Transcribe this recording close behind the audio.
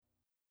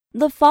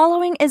The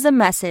following is a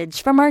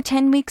message from our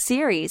 10-week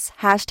series,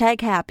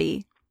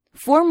 #Happy.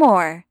 For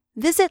more,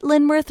 visit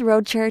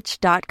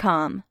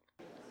linworthroadchurch.com.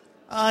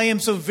 I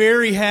am so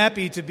very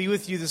happy to be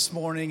with you this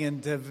morning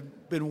and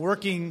have been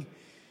working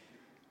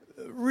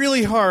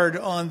really hard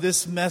on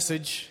this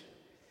message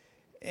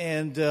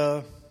and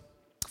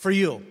for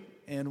you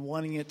and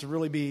wanting it to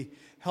really be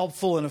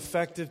helpful and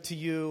effective to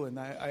you. And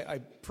I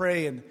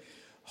pray and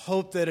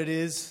hope that it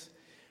is.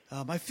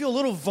 I feel a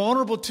little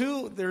vulnerable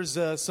too. There's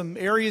some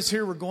areas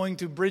here we're going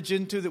to bridge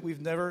into that we've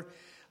never,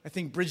 I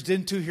think, bridged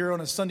into here on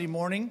a Sunday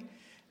morning,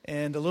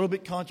 and a little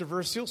bit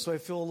controversial, so I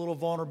feel a little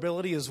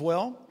vulnerability as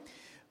well.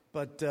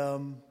 But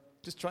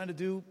just trying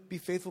to be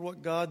faithful to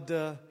what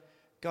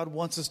God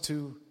wants us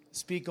to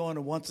speak on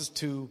and wants us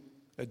to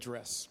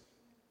address.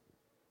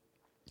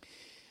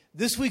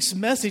 This week's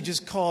message is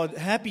called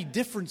Happy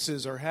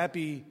Differences or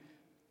Happy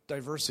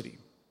Diversity.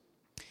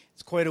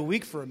 It's quite a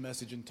week for a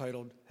message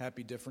entitled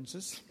Happy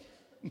Differences.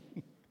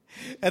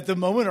 At the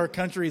moment, our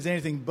country is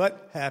anything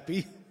but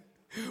happy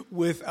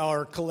with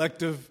our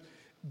collective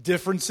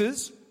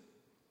differences.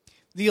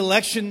 The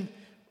election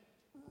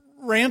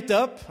ramped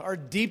up our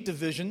deep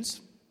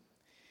divisions.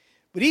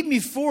 But even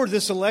before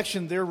this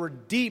election, there were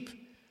deep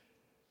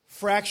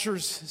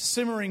fractures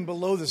simmering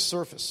below the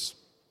surface,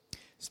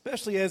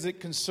 especially as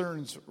it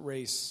concerns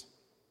race.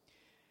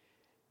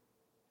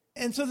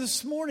 And so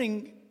this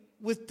morning,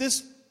 with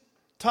this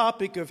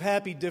topic of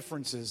happy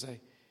differences,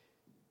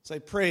 as I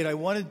prayed, I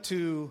wanted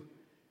to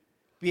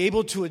be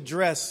able to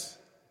address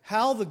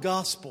how the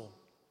gospel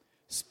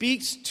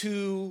speaks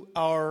to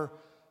our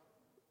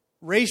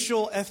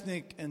racial,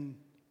 ethnic, and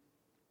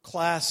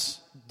class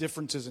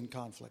differences and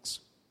conflicts.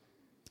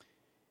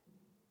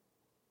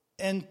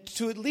 And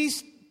to at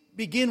least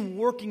begin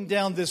working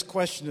down this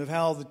question of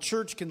how the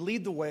church can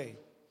lead the way,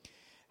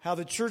 how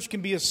the church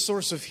can be a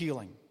source of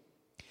healing,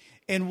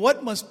 and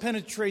what must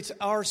penetrate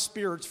our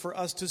spirits for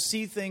us to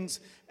see things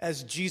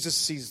as Jesus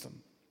sees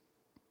them.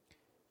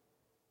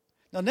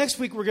 Now, next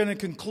week we're going to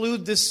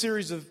conclude this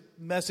series of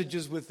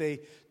messages with a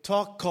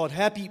talk called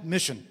Happy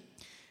Mission.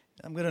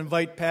 I'm going to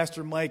invite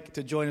Pastor Mike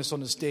to join us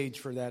on the stage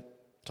for that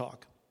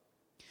talk.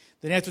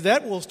 Then after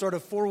that, we'll start a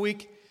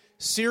 4-week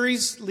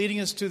series leading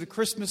us to the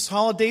Christmas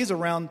holidays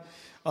around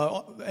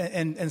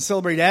and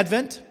celebrate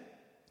Advent.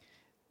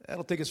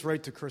 That'll take us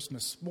right to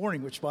Christmas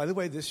morning, which, by the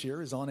way, this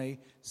year is on a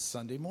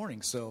Sunday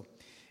morning. So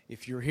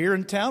if you're here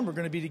in town, we're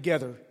going to be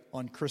together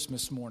on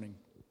Christmas morning.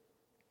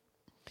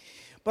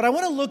 But I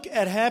want to look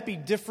at happy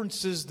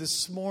differences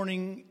this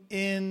morning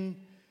in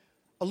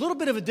a little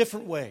bit of a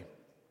different way.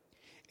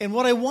 And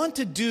what I want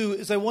to do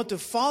is I want to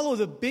follow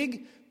the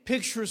big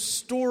picture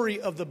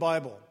story of the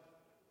Bible.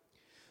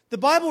 The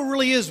Bible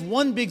really is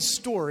one big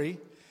story,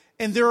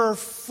 and there are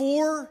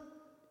 4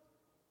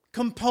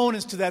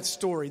 components to that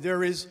story.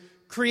 There is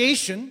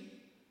creation,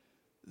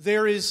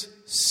 there is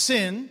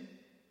sin,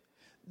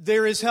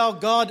 there is how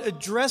God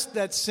addressed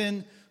that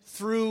sin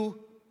through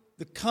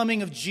the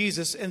coming of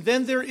Jesus, and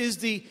then there is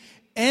the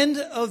end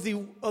of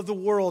the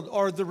world,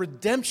 or the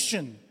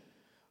redemption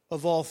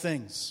of all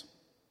things.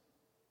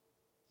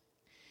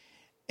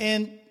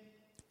 And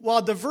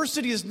while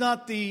diversity is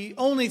not the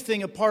only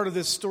thing a part of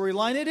this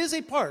storyline, it is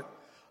a part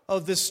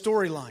of this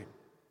storyline.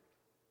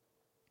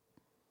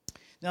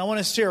 Now I want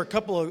to share a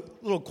couple of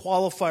little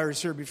qualifiers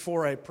here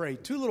before I pray.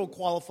 2 little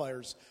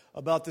qualifiers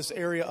about this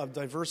area of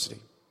diversity.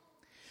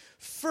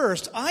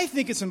 First, I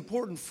think it's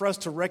important for us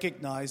to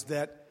recognize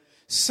that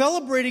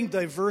celebrating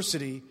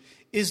diversity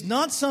is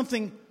not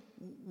something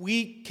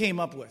we came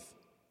up with.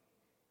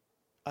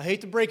 I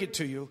hate to break it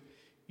to you,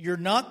 you're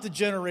not the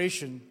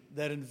generation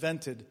that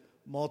invented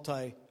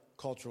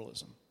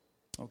multiculturalism,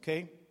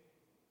 okay?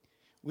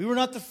 We were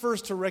not the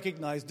first to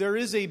recognize there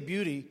is a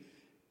beauty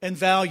and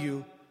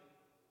value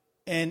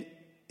and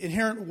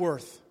inherent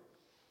worth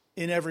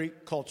in every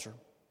culture.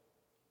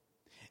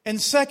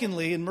 And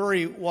secondly, and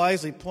Murray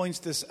wisely points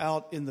this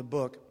out in the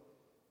book,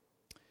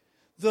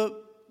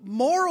 the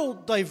moral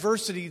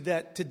diversity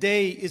that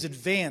today is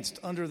advanced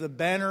under the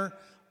banner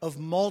of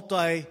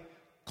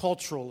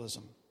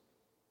multiculturalism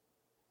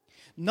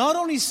not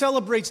only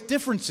celebrates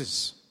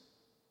differences,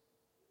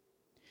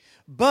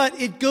 but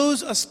it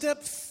goes a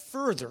step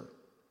further.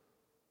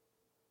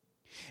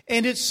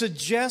 And it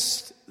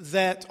suggests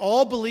that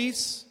all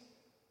beliefs,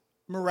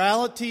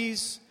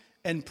 moralities,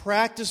 and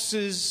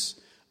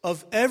practices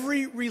of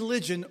every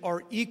religion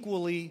are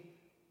equally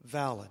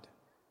valid.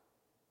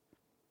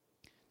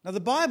 Now, the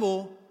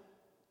Bible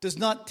does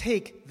not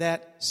take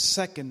that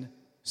second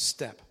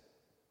step.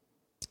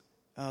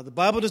 The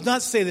Bible does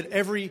not say that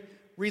every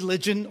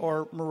religion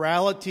or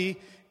morality,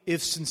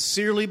 if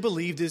sincerely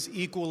believed, is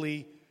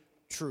equally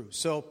true.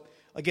 So,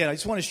 again, I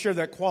just want to share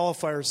that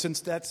qualifier,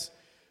 since that's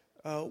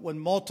when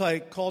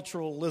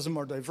multiculturalism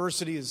or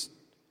diversity is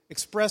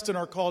expressed in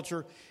our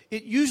culture,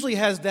 it usually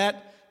has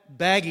that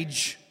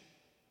baggage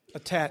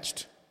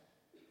attached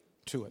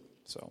to it.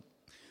 So,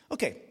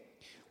 okay.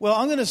 Well,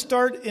 I'm going to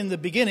start in the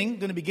beginning. I'm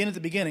going to begin at the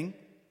beginning.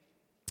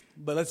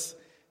 But let's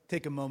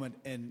take a moment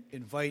and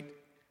invite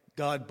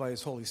God by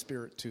His Holy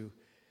Spirit to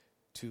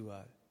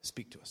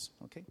speak to us.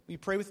 Okay? Will you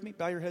pray with me?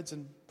 Bow your heads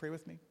and pray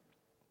with me.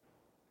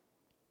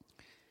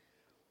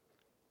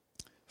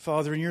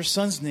 Father, in your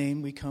Son's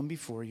name, we come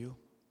before you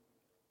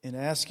and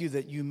ask you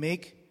that you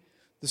make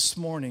this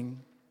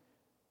morning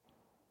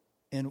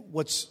and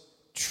what's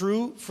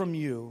true from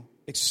you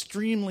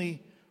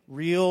extremely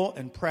real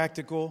and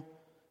practical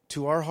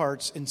to our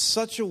hearts in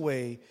such a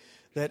way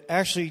that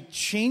actually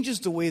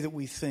changes the way that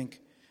we think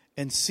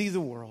and see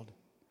the world.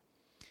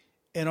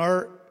 And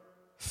our,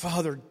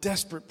 Father,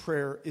 desperate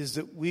prayer is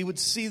that we would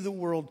see the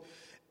world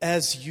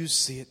as you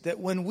see it, that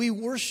when we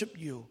worship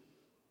you,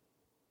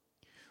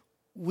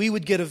 we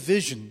would get a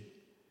vision,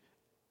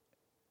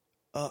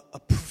 a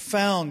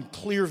profound,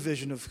 clear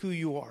vision of who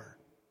you are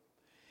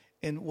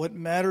and what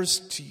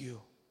matters to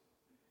you.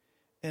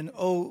 And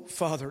oh,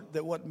 Father,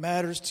 that what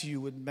matters to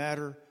you would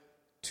matter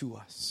to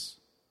us.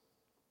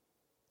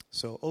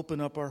 So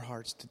open up our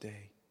hearts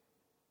today.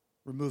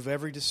 Remove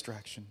every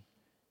distraction.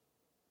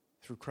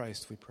 Through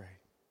Christ we pray.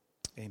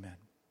 Amen.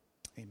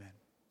 Amen.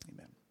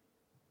 Amen.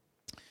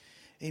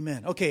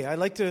 Amen. Okay, I'd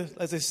like to,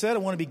 as I said, I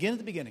want to begin at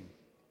the beginning.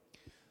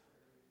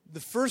 The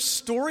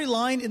first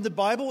storyline in the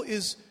Bible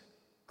is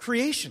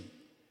creation.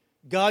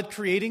 God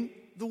creating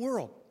the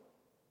world.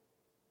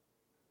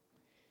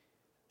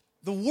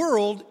 The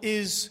world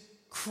is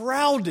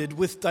crowded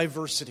with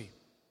diversity.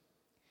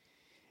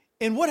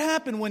 And what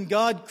happened when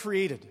God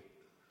created?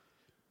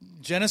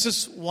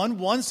 Genesis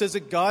 1:1 says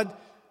that God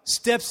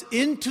steps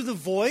into the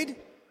void,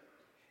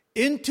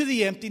 into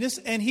the emptiness,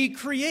 and He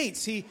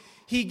creates. He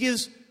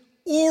gives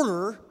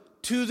order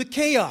to the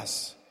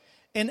chaos.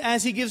 And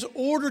as He gives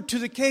order to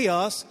the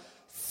chaos,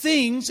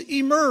 things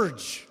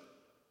emerge.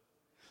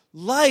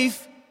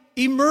 Life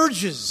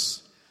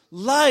emerges.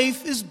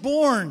 Life is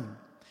born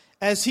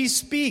as He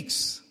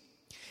speaks.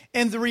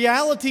 And the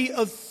reality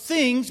of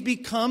things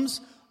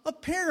becomes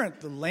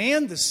apparent. The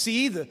land, the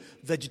sea, the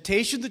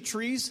vegetation, the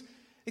trees,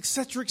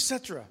 etc.,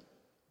 etc.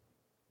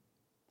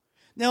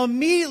 Now,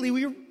 immediately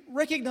we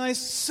recognize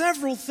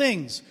several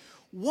things.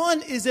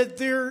 One is that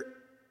there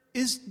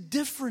is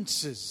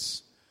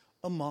differences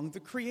among the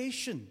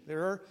creation.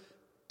 There are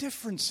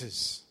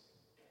differences.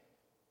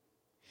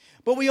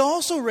 But we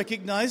also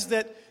recognize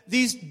that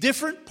these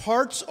different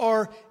parts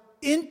are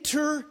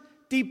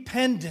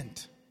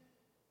interdependent.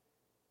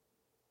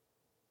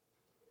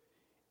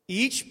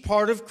 Each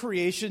part of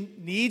creation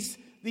needs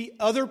the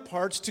other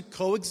parts to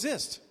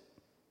coexist.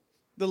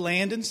 The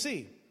land and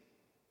sea.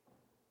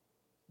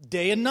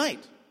 Day and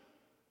night.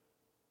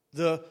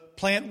 The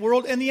plant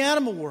world and the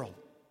animal world.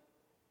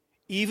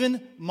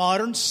 Even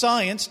modern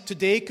science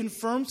today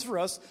confirms for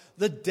us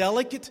the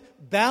delicate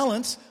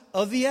balance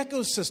of the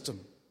ecosystem.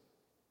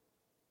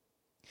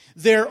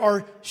 There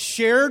are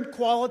shared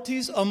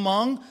qualities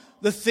among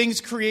the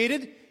things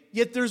created,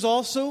 yet there's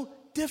also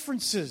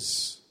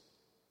differences.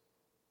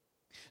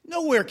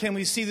 Nowhere can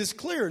we see this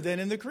clearer than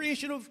in the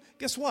creation of,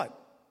 guess what?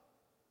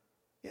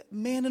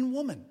 Man and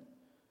woman.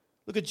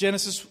 Look at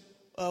Genesis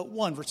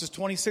 1, verses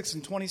 26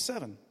 and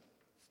 27.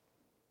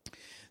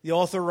 The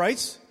author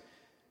writes,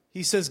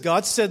 he says,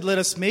 God said, let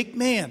us make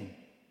man.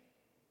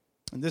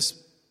 And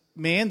this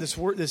man,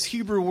 this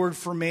Hebrew word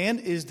for man,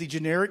 is the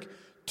generic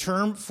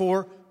term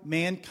for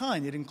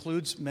mankind. It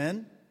includes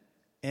men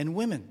and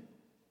women.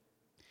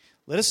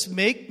 Let us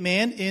make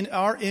man in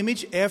our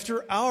image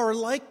after our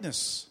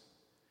likeness.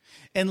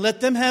 And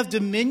let them have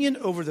dominion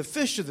over the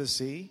fish of the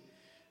sea,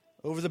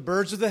 over the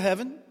birds of the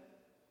heaven,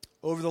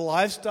 over the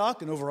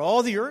livestock, and over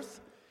all the earth,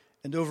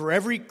 and over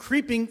every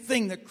creeping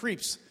thing that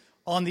creeps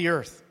on the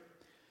earth.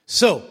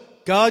 So,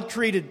 God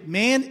created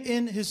man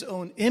in His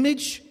own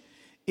image.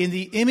 In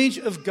the image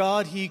of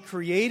God He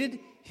created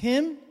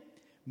him.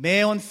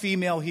 Male and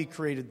female He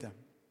created them.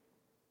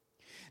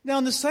 Now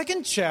in the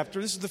second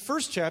chapter, this is the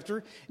first chapter,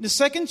 in the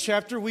second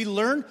chapter we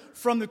learn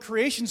from the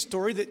creation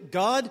story that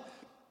God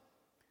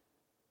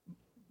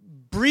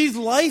breathed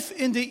life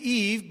into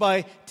Eve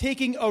by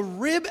taking a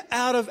rib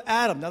out of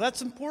Adam. Now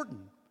that's important.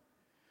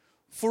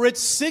 For it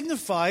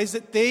signifies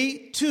that they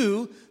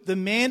too, the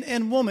man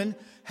and woman,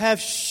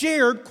 have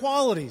shared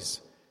qualities.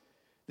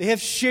 They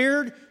have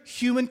shared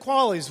human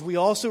qualities. We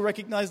also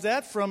recognize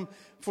that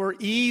for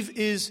Eve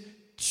is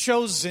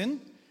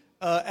chosen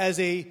as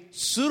a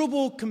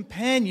suitable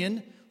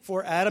companion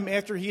for Adam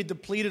after he had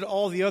depleted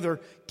all the other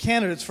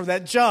candidates for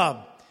that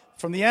job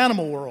from the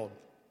animal world.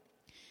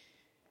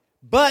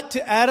 But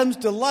to Adam's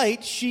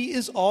delight, she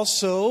is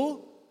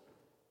also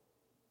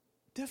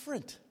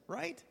different,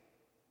 right?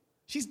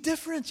 She's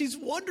different. She's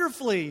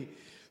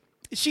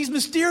she's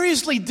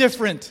mysteriously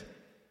different.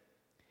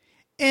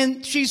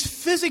 And she's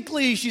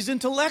physically, she's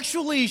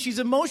intellectually, she's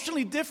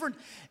emotionally different.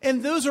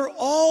 And those are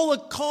all a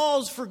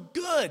cause for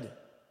good.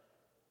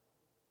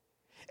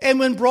 And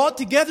when brought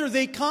together,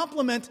 they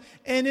complement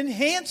and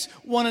enhance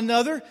one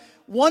another.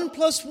 1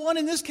 + 1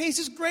 in this case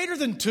is greater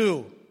than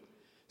 2.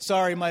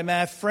 Sorry, my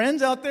math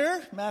friends out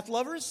there, math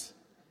lovers.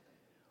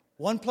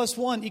 1 +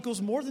 1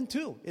 equals more than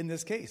 2 in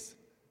this case.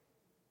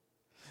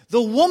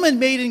 The woman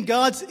made in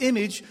God's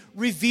image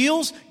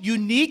reveals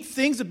unique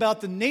things about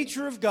the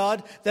nature of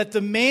God that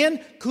the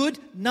man could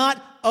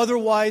not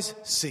otherwise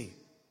see.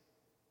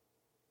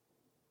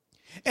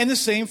 And the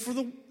same for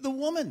the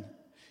woman.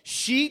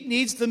 She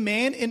needs the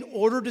man in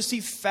order to see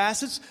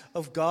facets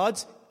of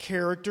God's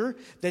character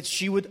that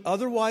she would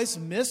otherwise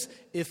miss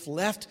if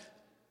left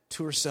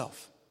to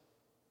herself.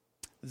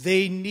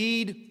 They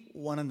need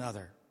one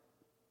another.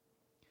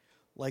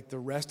 Like the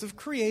rest of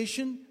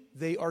creation,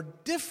 they are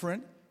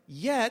different,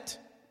 yet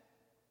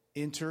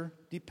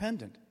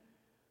interdependent.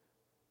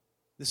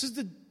 This is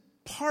the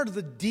part of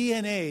the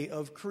DNA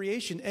of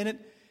creation, and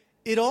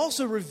it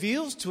also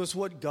reveals to us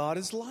what God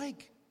is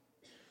like.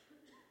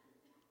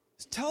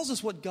 It tells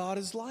us what God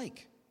is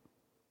like.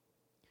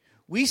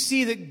 We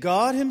see that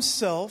God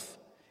Himself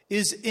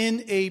is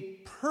in a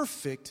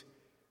perfect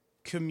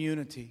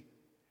community.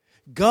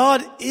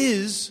 God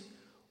is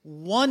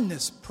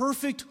oneness,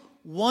 perfect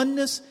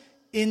oneness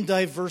in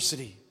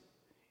diversity.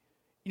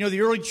 You know,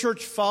 the early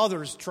church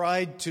fathers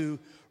tried to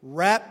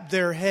wrap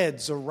their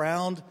heads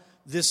around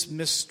this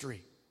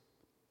mystery.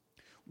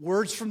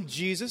 Words from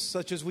Jesus,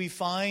 such as we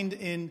find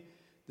in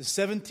the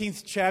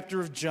 17th chapter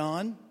of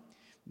John,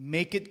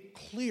 make it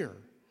clear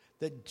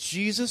that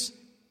Jesus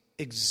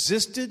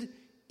existed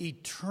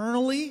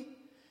eternally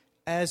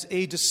as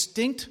a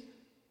distinct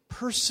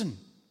person.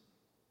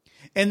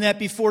 And that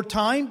before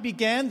time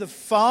began, the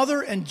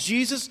Father and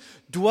Jesus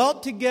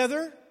dwelt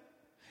together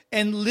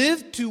and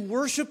lived to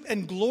worship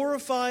and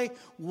glorify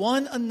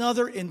one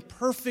another in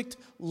perfect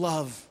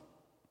love.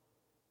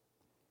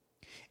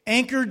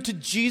 Anchored to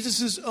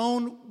Jesus'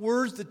 own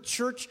words, the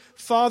church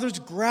fathers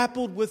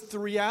grappled with the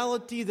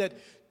reality that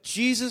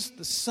Jesus,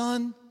 the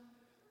Son,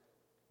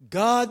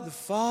 God, the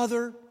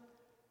Father,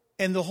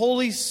 and the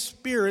Holy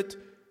Spirit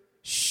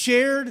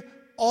shared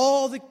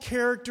all the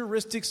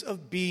characteristics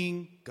of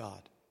being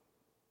God.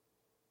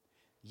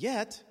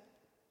 Yet,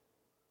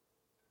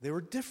 there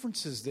were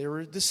differences, there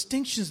were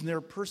distinctions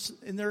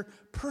in their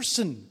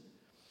person.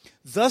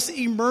 Thus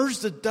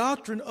emerged the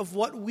doctrine of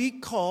what we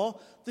call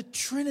the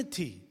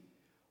Trinity,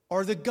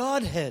 or the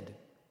Godhead.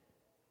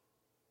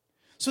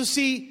 So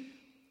see,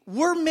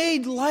 we're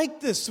made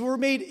like this. We're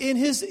made in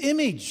His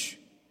image.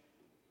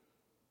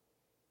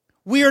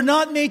 We are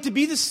not made to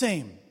be the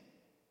same.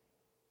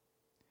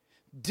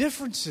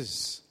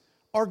 Differences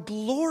are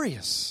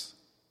glorious.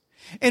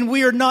 And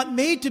we are not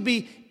made to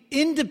be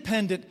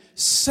independent,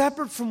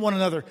 separate from one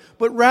another,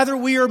 but rather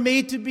we are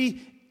made to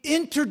be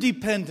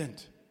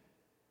interdependent.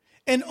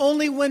 And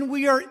only when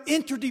we are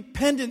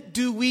interdependent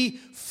do we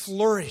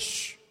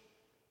flourish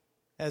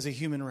as a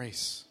human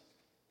race.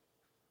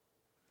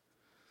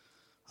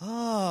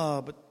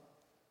 But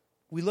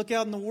we look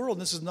out in the world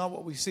and this is not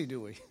what we see,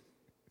 do we?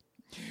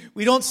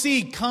 We don't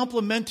see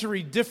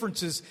complementary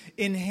differences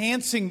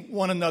enhancing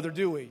one another,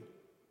 do we?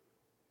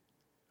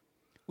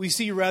 We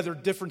see rather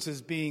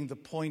differences being the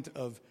point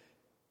of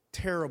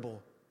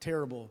terrible,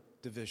 terrible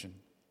division.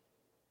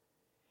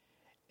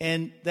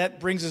 And that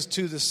brings us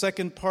to the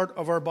second part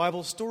of our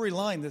Bible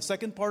storyline. The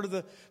second part of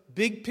the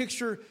big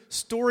picture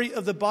story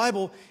of the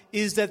Bible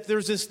is that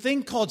there's this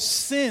thing called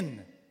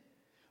sin,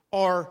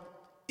 or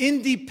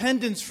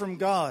independence from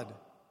God,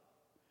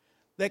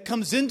 that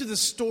comes into the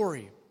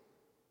story.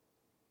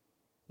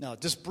 Now,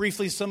 just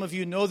briefly, some of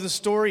you know the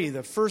story.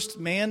 The first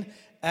man,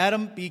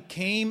 Adam,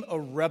 became a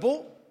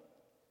rebel.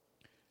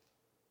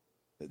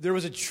 There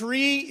was a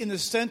tree in the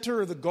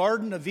center of the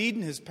Garden of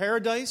Eden, his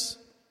paradise.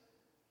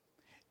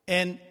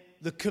 And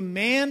the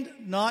command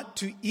not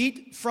to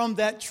eat from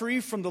that tree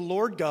from the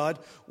Lord God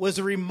was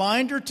a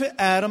reminder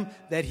to Adam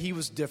that he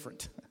was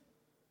different.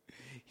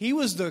 He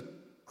was the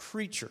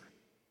creature,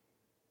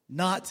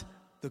 not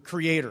the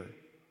creator.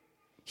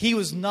 He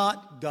was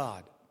not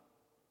God.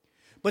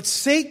 But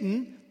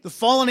Satan, the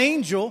fallen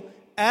angel,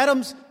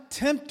 Adam's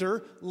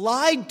tempter,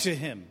 lied to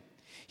him.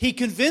 He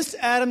convinced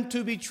Adam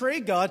to betray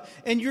God.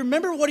 And you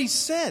remember what he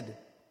said.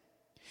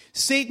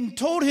 Satan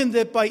told him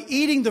that by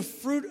eating the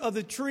fruit of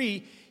the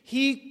tree,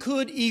 he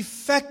could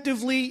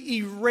effectively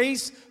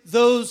erase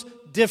those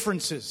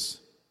differences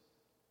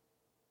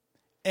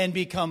and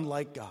become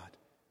like God.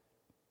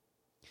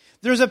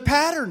 There's a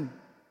pattern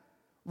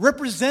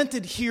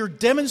represented here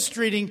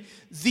demonstrating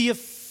the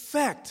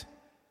effect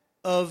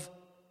of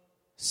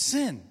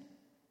sin.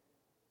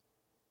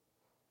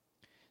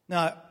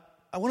 Now,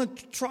 I want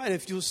to try to,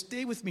 if you'll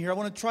stay with me here, I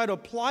want to try to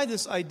apply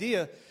this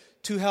idea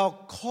to how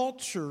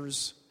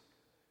cultures,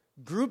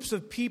 groups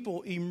of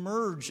people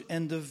emerge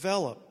and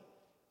develop.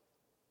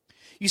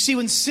 You see,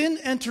 when sin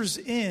enters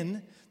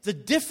in, the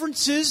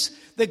differences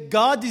that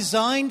God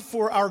designed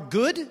for our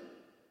good,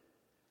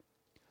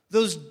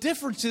 those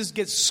differences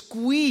get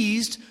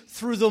squeezed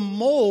through the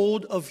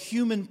mold of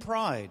human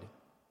pride.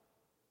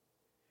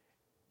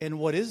 And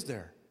what is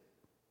there?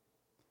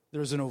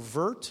 There's an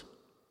overt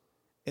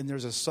and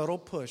there's a subtle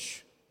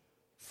push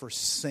for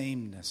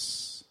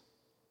sameness.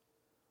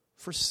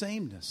 For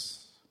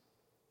sameness.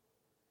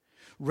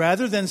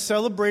 Rather than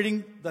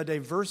celebrating the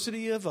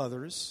diversity of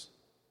others,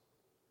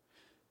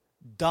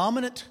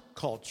 dominant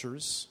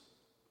cultures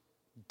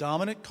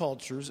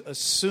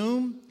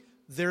assume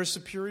their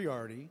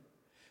superiority.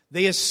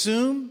 They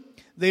assume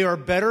they are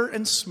better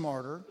and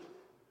smarter.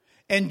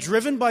 And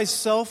driven by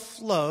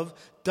self-love,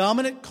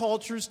 dominant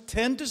cultures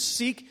tend to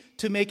seek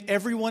to make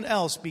everyone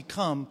else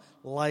become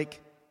like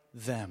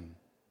them.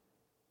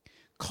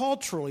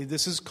 Culturally,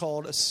 this is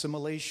called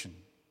assimilation.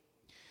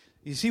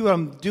 You see what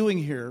I'm doing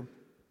here?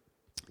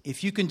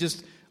 If you can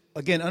just,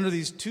 again, under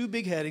these two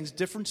big headings,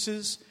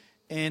 differences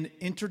and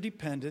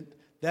interdependent,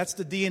 that's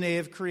the DNA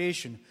of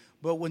creation.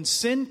 But when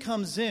sin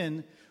comes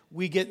in,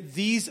 we get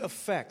these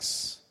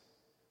effects.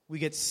 We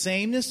get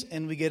sameness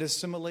and we get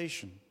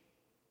assimilation.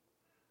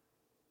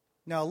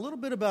 Now, a little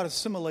bit about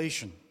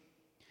assimilation.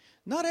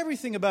 Not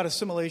everything about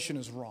assimilation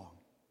is wrong.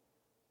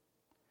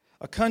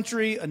 A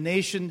country, a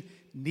nation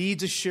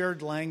needs a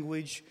shared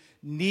language,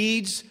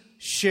 needs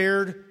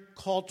shared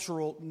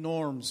cultural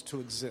norms to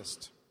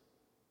exist.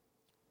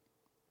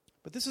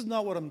 But this is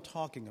not what I'm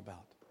talking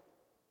about.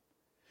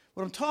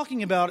 What I'm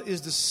talking about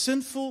is the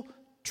sinful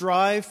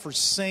drive for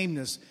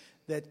sameness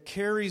that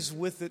carries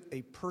with it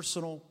a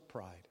personal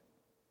pride.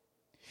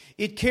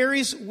 It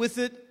carries with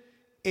it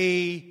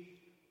a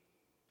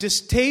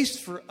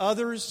distaste for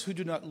others who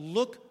do not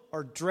look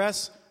or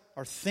dress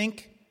or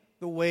think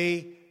the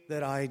way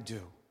that I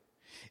do.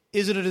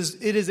 It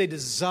is a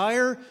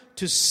desire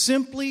to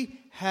simply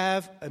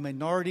have a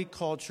minority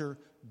culture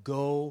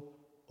go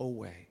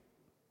away.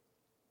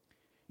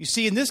 You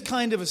see, in this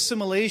kind of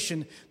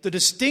assimilation, the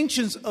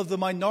distinctions of the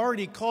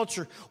minority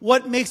culture,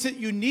 what makes it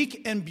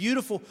unique and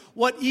beautiful,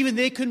 what even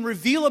they can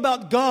reveal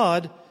about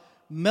God,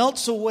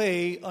 melts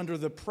away under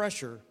the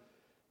pressure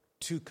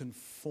to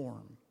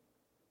conform.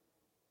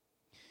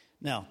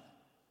 Now,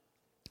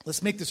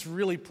 let's make this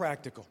really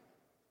practical.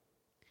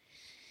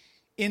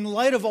 In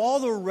light of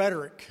all the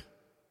rhetoric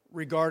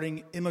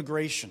regarding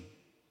immigration,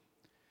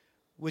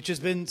 which has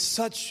been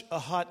such a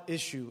hot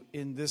issue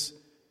in this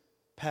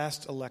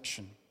past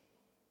election,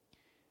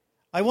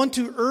 I want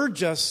to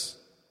urge us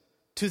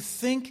to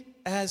think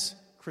as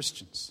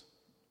Christians,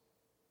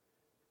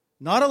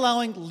 not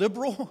allowing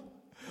liberal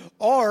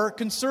or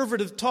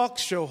conservative talk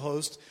show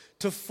hosts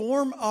to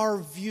form our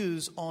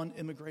views on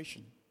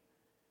immigration,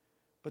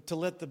 but to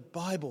let the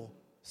Bible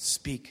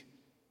speak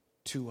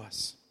to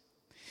us.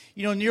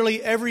 You know,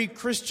 nearly every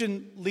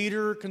Christian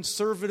leader,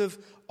 conservative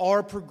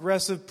or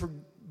progressive,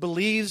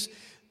 believes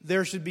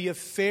there should be a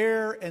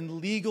fair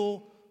and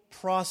legal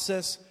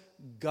process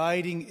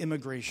guiding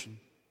immigration,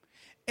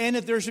 and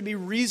that there should be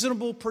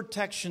reasonable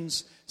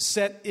protections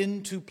set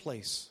into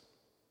place.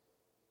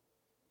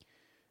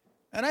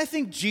 And I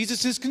think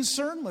Jesus is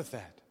concerned with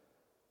that,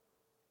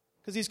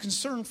 because he's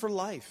concerned for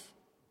life.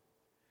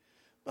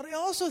 But I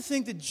also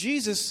think that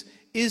Jesus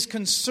is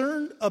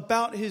concerned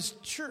about his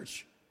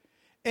church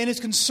and is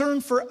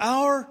concerned for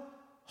our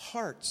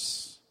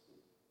hearts.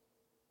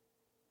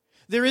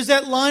 There is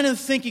that line of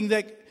thinking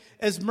that,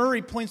 as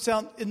Murray points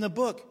out in the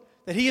book,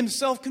 that he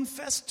himself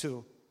confessed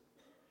to.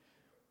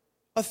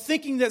 A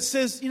thinking that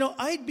says,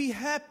 I'd be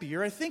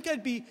happier, I think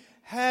I'd be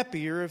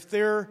happier if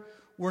there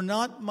were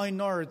not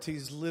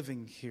minorities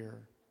living here.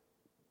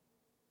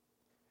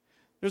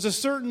 There's a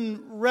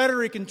certain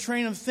rhetoric and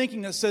train of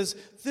thinking that says,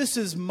 this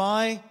is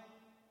my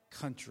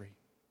country.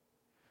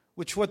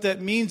 Which what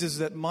that means is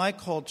that my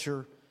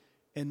culture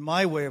and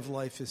my way of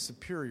life is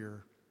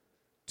superior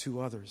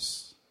to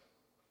others.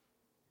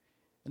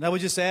 And I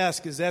would just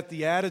ask, is that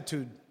the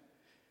attitude?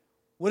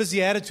 What is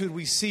the attitude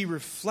we see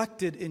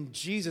reflected in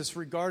Jesus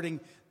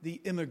regarding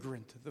the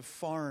immigrant, the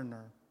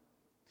foreigner?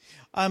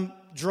 I'm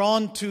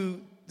drawn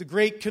to the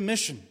Great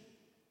Commission,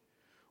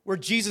 where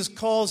Jesus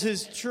calls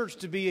his church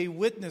to be a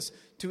witness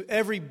to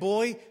every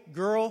boy,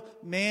 girl,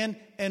 man,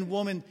 and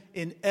woman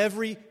in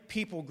every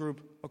people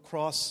group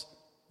across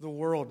the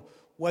world,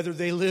 whether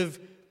they live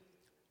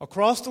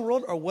across the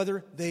world or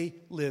whether they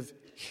live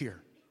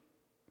here.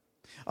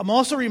 I'm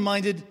also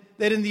reminded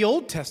that in the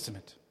Old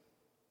Testament,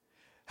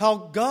 how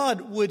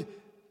God would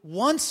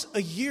once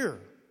a year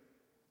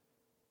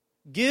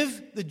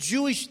give the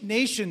Jewish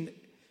nation,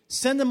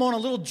 send them on a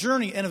little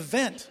journey, an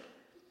event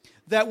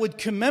that would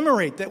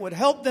commemorate, that would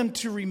help them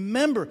to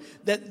remember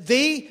that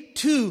they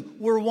too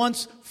were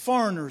once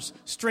foreigners,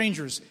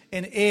 strangers,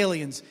 and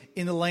aliens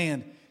in the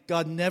land.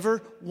 God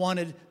never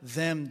wanted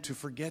them to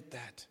forget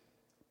that.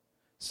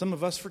 Some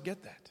of us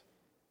forget that.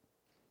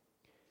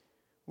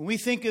 When we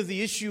think of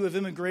the issue of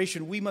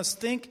immigration, we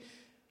must think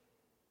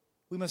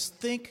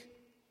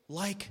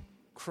like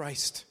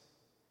Christ.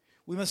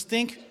 We must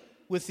think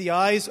with the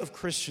eyes of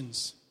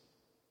Christians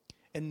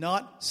and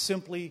not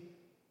simply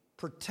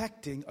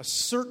protecting a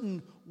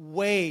certain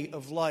way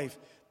of life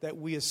that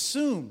we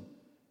assume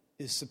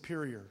is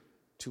superior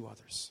to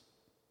others.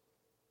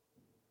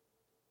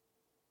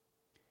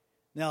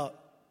 Now,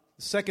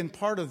 the second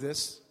part of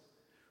this,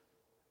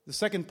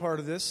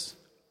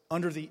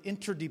 under the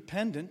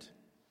interdependent,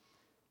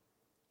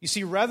 you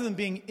see, rather than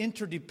being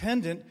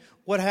interdependent,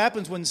 what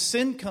happens when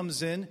sin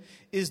comes in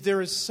is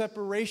there is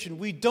separation.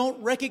 We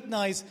don't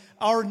recognize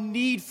our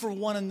need for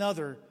one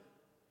another.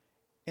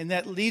 And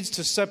that leads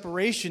to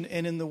separation.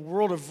 And in the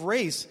world of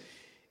race,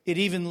 it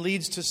even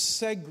leads to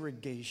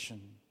segregation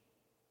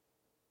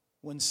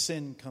when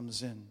sin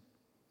comes in.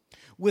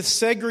 With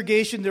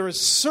segregation, there is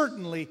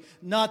certainly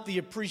not the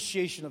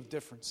appreciation of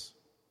difference.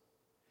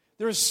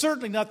 There is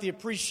certainly not the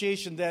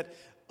appreciation that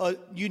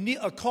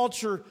a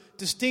culture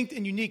distinct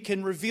and unique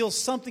can reveal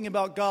something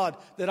about God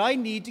that I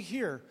need to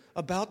hear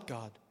about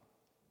God.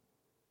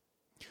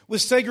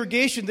 With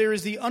segregation, there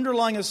is the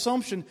underlying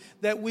assumption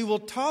that we will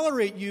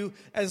tolerate you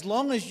as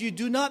long as you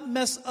do not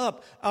mess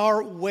up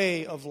our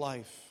way of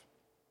life.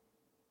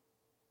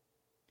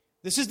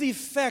 This is the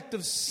effect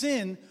of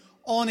sin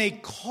on a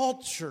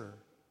culture.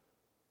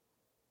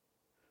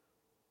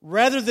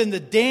 Rather than the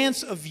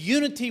dance of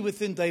unity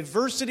within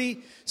diversity,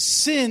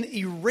 sin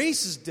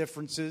erases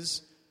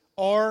differences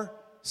or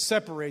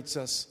separates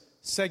us,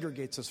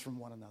 segregates us from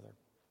one another.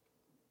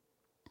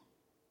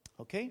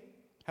 Okay?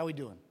 How are we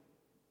doing?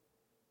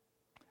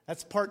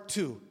 That's part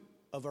 2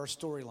 of our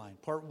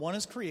storyline. Part 1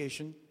 is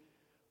creation.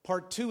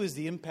 Part 2 is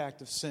the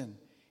impact of sin.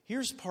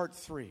 Here's part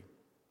 3.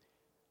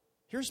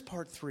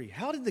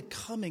 How did the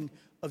coming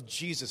of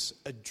Jesus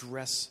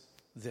address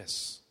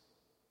this?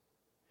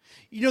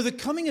 You know, the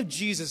coming of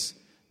Jesus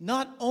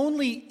not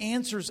only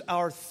answers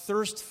our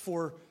thirst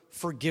for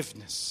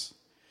forgiveness,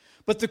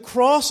 but the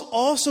cross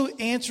also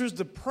answers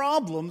the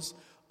problems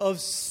of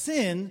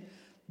sin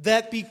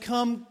that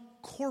become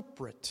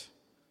corporate.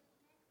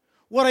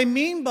 What I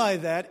mean by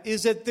that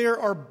is that there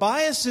are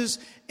biases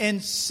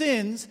and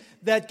sins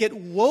that get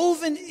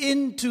woven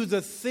into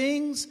the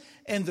things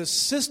and the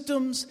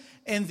systems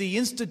and the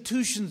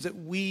institutions that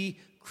we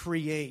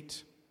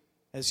create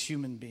as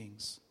human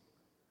beings.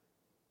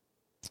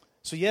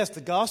 So yes,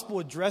 the gospel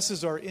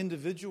addresses our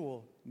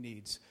individual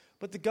needs,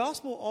 but the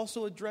gospel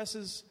also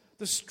addresses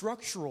the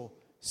structural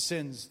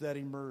sins that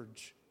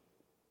emerge.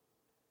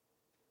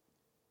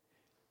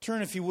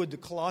 Turn, if you would, to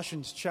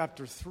Colossians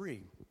chapter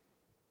 3.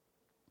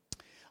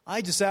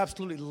 I just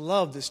absolutely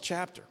love this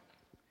chapter.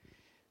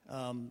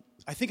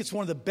 I think it's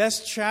one of the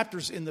best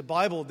chapters in the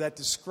Bible that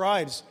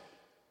describes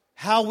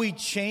how we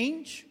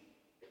change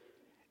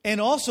and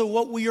also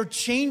what we are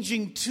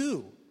changing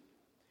to.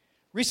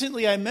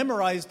 Recently, I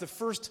memorized the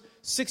first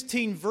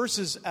 16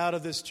 verses out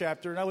of this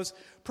chapter, and I was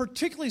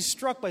particularly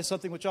struck by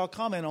something which I'll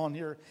comment on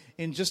here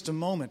in just a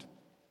moment.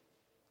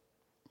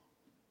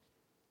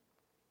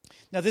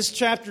 Now, this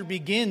chapter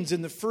begins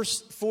in the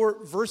first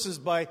 4 verses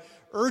by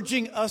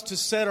urging us to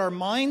set our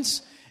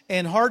minds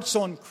and hearts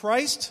on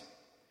Christ,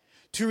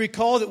 to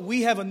recall that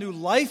we have a new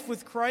life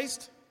with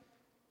Christ,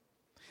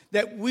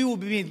 that we will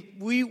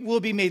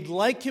be made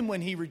like Him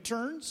when He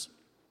returns,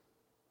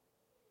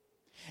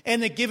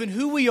 and that given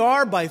who we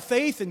are by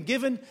faith and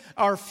given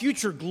our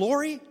future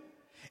glory,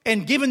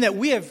 and given that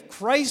we have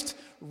Christ's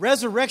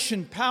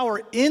resurrection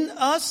power in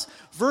us,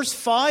 verse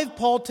 5,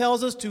 Paul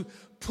tells us to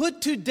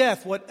put to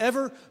death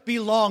whatever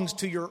belongs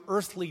to your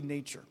earthly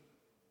nature.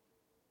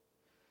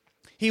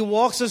 He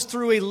walks us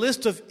through a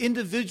list of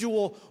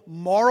individual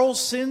moral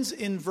sins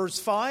in verse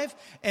 5,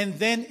 and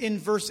then in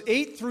verse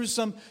 8 through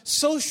some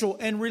social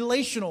and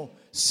relational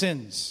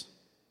sins.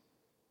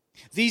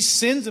 These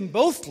sins in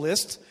both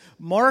lists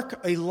mark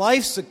a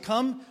life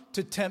succumbed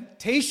to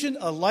temptation,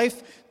 a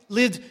life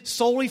lived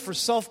solely for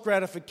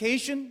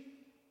self-gratification,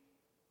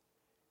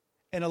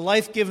 and a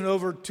life given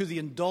over to the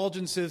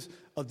indulgences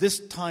of this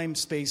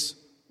time-space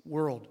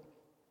world.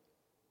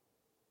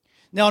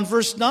 Now in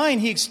verse 9,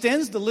 he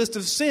extends the list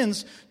of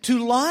sins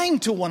to lying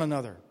to one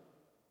another.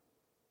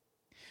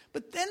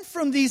 But then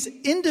from these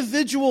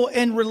individual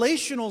and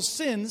relational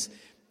sins,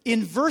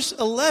 in verse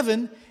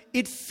 11,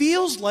 it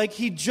feels like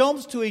he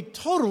jumps to a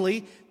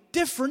totally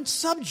different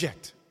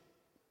subject.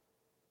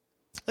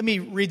 Let me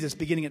read this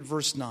beginning at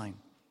verse 9.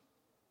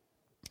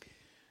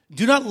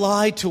 Do not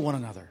lie to one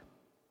another,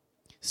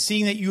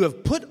 seeing that you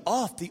have put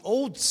off the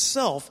old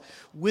self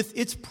with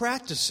its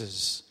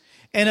practices,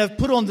 and have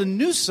put on the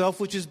new self,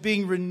 which is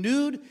being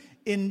renewed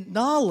in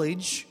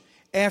knowledge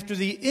after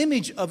the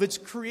image of its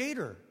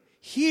creator.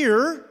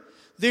 Here,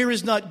 there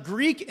is not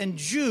Greek and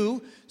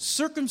Jew,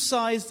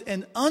 circumcised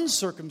and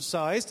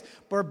uncircumcised,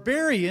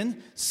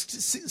 barbarian,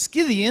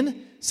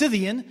 Scythian,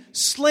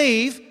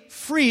 slave,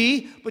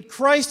 free, but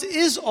Christ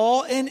is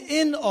all and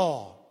in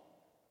all.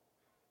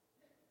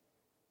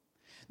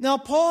 Now,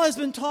 Paul has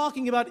been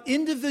talking about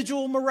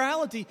individual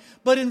morality,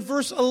 but in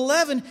verse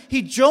 11,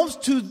 he jumps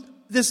to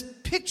this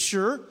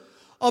picture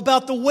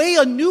about the way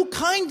a new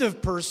kind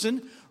of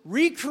person,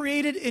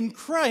 recreated in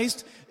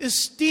Christ,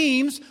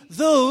 esteems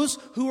those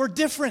who are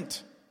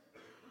different.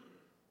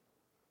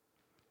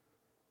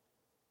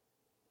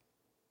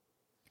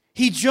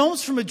 He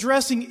jumps from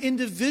addressing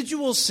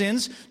individual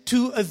sins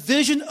to a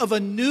vision of a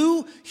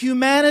new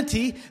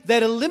humanity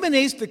that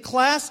eliminates the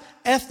class,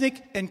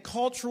 ethnic, and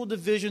cultural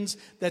divisions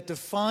that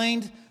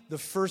defined the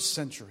first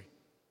century.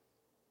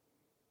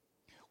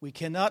 We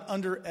cannot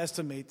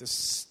underestimate the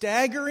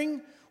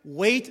staggering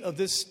weight of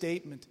this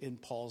statement in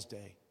Paul's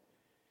day.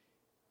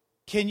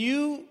 Can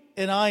you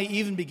and I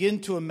even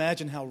begin to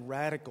imagine how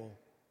radical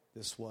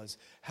this was?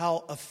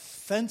 How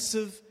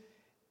offensive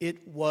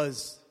it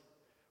was,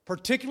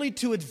 particularly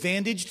to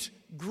advantaged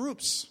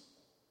groups,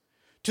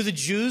 to the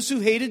Jews who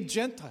hated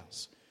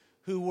Gentiles,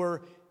 who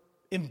were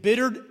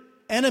embittered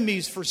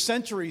enemies for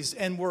centuries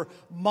and were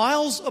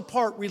miles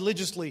apart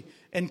religiously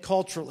and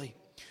culturally,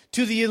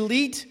 to the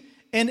elite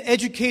and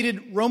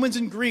educated Romans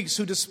and Greeks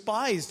who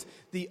despised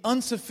the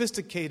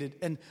unsophisticated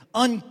and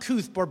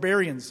uncouth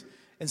barbarians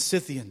and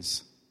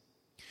Scythians,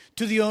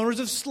 to the owners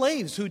of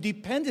slaves who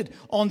depended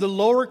on the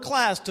lower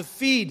class to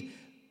feed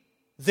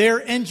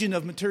their engine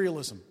of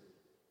materialism.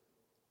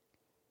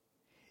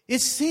 It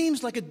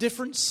seems like a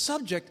different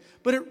subject,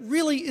 but it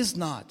really is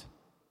not.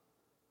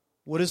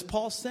 What is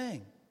Paul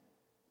saying?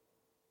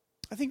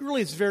 I think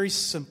really it's very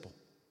simple.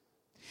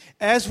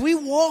 As we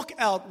walk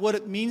out what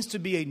it means to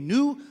be a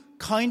new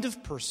kind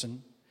of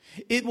person,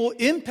 it will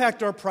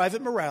impact our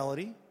private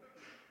morality.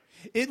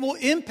 It will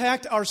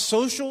impact our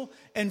social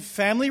and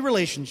family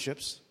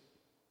relationships.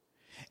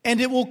 And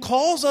it will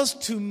cause us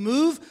to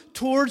move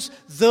towards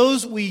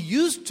those we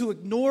used to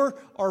ignore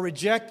or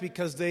reject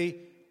because they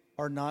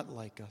are not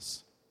like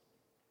us.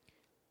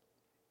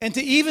 And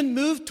to even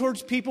move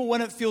towards people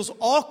when it feels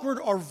awkward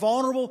or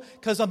vulnerable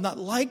because I'm not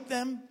like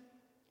them.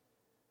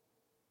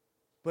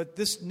 But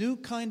this new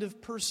kind of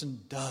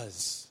person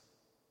does.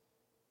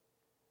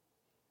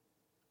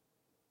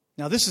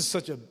 Now, this is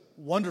such a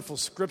wonderful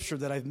scripture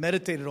that I've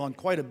meditated on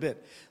quite a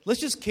bit.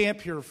 Let's just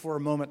camp here for a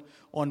moment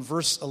on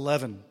verse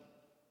 11.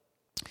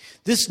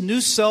 This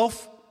new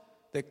self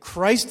that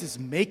Christ is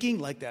making,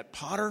 like that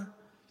potter,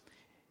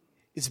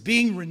 is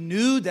being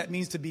renewed. That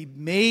means to be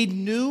made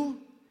new.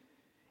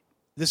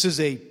 This is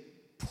a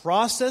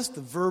process.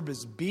 The verb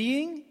is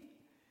being.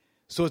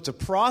 So it's a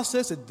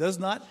process. It does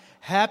not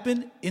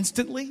happen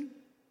instantly.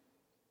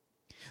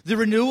 The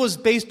renewal is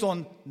based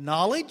on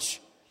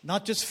knowledge,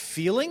 not just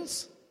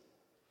feelings.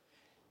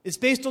 It's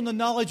based on the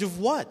knowledge of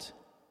what?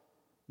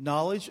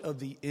 Knowledge of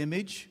the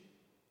image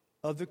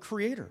of the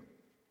Creator.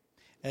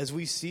 As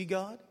we see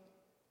God,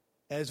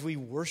 as we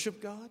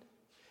worship God,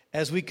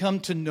 as we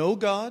come to know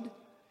God,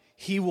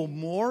 He will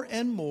more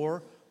and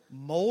more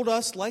mold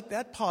us like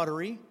that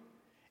pottery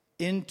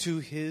into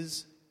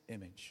His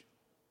image.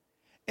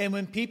 And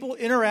when people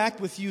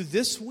interact with you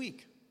this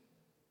week,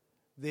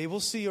 they will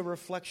see a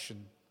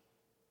reflection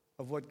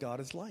of what God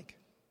is like.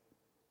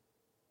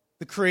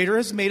 The Creator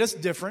has made us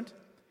different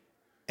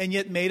and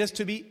yet made us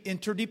to be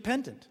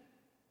interdependent.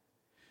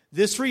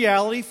 This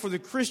reality for the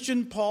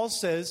Christian, Paul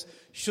says,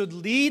 should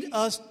lead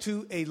us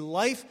to a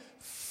life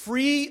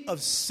free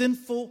of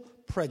sinful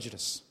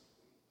prejudice.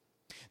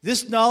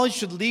 This knowledge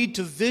should lead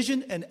to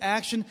vision and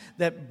action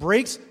that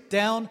breaks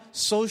down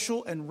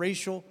social and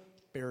racial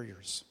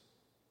barriers.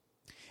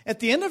 At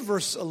the end of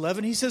verse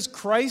 11, he says,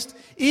 Christ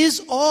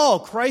is all.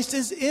 Christ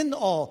is in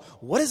all.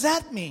 What does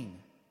that mean?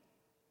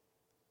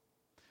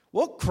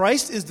 Well,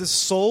 Christ is the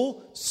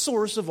sole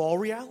source of all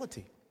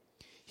reality.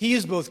 He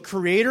is both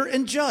creator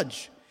and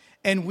judge,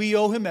 and we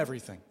owe Him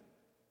everything.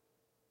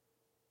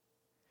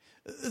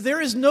 There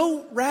is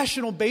no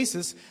rational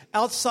basis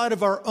outside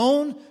of our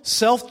own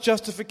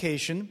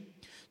self-justification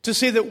to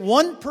say that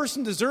one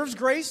person deserves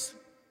grace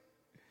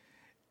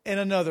and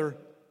another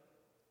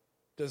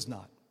does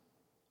not.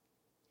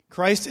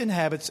 Christ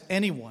inhabits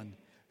anyone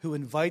who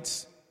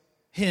invites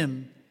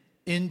Him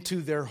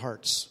into their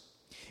hearts.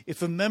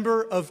 If a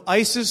member of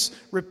ISIS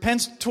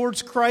repents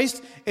towards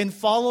Christ and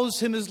follows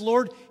Him as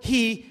Lord,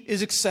 he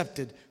is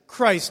accepted.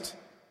 Christ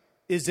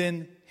is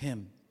in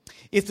him.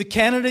 If the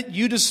candidate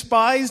you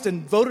despised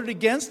and voted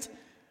against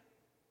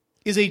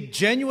is a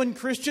genuine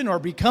Christian or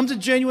becomes a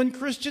genuine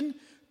Christian,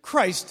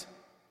 Christ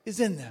is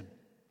in them.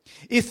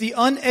 If the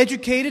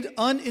uneducated,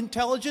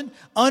 unintelligent,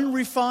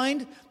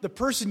 unrefined, the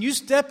person you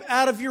step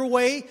out of your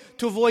way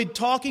to avoid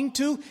talking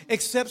to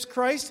accepts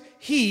Christ,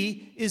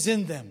 he is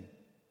in them.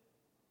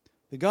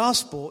 The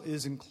gospel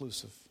is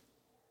inclusive.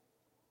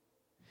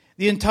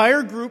 The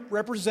entire group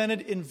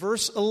represented in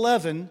verse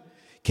 11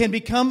 can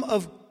become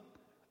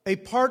a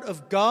part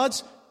of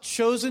God's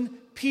chosen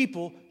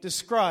people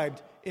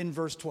described in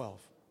verse 12.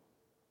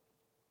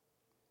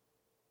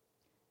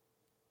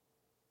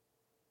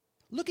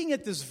 Looking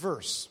at this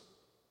verse,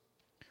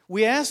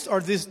 we asked, or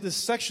this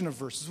section of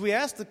verses, we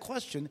asked the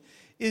question,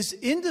 is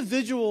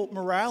individual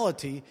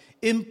morality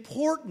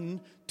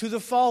important to the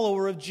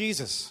follower of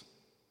Jesus?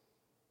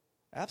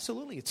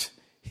 Absolutely.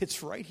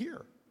 It's right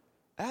here.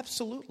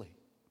 Absolutely.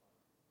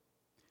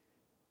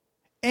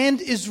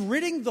 And is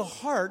ridding the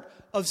heart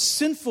of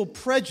sinful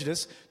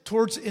prejudice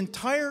towards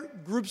entire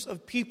groups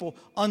of people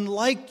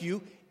unlike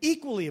you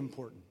equally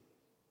important?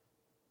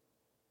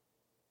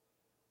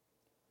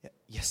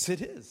 Yes,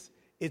 it is.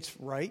 It's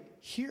right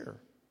here.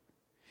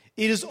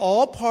 It is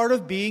all part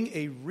of being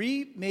a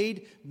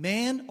remade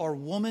man or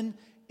woman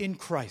in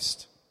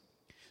Christ.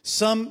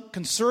 Some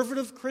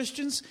conservative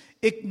Christians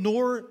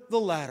ignore the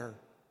latter,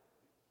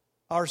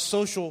 our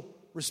social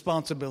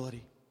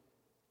responsibility,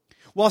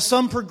 while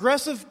some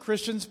progressive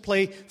Christians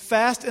play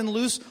fast and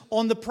loose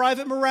on the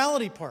private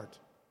morality part.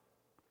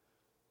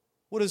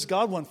 What does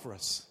God want for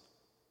us?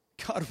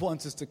 God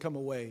wants us to come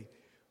away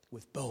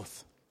with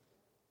both.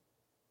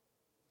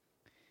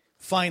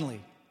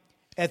 Finally,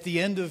 at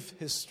the end of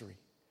history,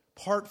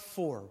 part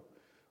 4,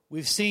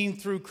 we've seen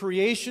through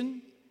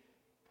creation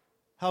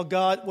how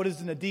God, what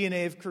is in the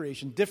DNA of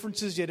creation,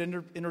 differences yet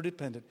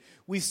interdependent.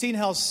 We've seen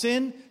how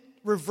sin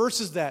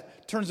reverses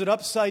that, turns it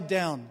upside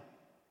down,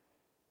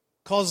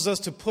 causes us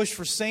to push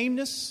for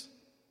sameness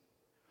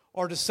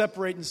or to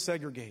separate and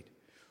segregate.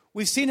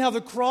 We've seen how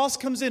the cross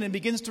comes in and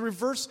begins to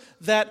reverse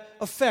that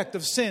effect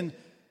of sin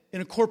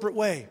in a corporate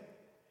way.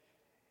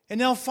 And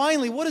now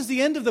finally, what does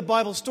the end of the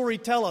Bible story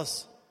tell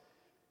us?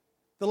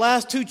 The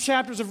last 2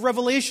 chapters of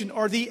Revelation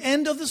are the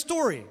end of the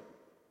story.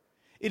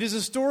 It is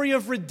a story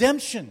of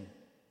redemption.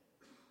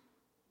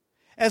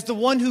 As the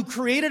one who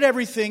created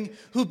everything,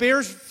 who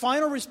bears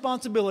final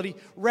responsibility,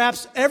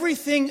 wraps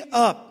everything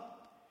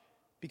up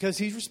because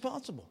he's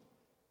responsible.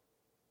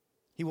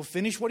 He will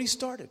finish what he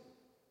started.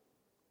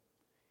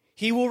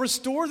 He will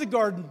restore the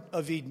Garden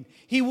of Eden.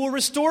 He will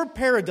restore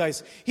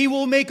paradise. He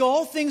will make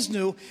all things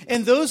new,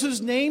 and those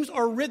whose names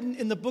are written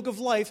in the book of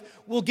life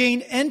will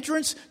gain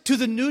entrance to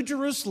the New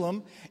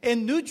Jerusalem.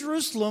 And New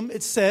Jerusalem,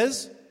 it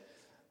says,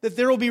 that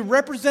there will be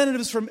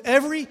representatives from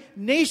every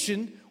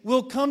nation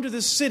will come to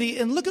this city.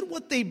 And look at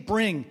what they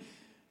bring.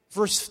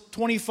 Verse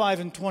 25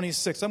 and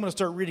 26. I'm going to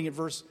start reading at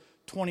verse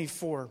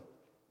 24.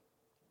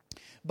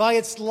 By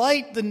its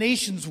light the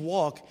nations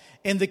walk,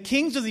 and the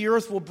kings of the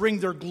earth will bring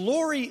their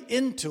glory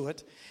into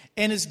it,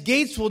 and its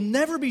gates will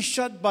never be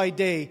shut by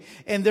day,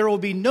 and there will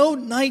be no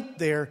night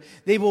there.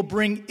 They will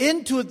bring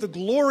into it the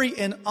glory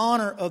and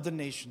honor of the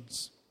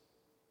nations.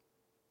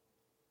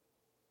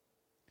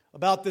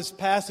 About this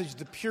passage,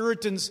 the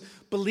Puritans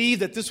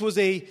believed that this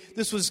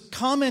was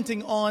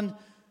commenting on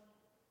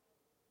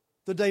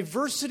the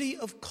diversity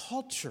of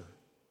culture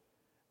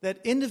that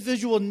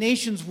individual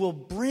nations will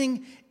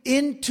bring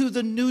into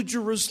the New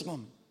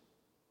Jerusalem.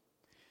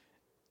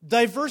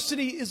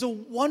 Diversity is a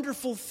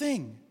wonderful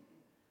thing.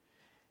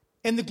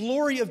 And the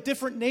glory of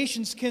different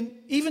nations can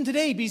even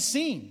today be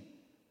seen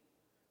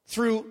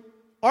through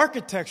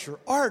architecture,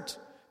 art,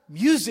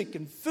 music,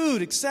 and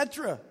food,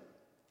 etc.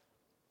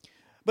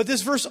 But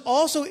this verse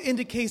also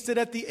indicates that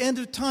at the end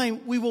of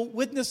time, we will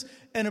witness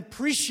and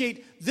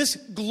appreciate this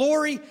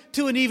glory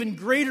to an even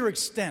greater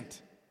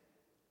extent.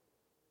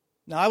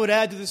 Now, I would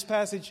add to this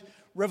passage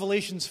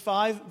Revelations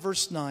 5,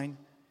 verse 9,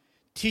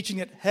 teaching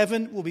that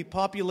heaven will be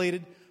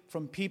populated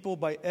from people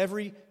by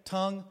every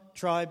tongue,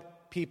 tribe,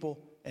 people,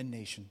 and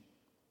nation.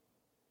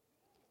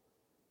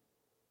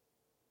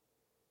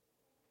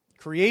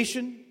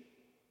 Creation,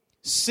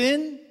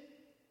 sin,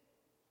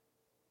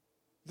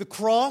 the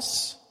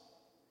cross,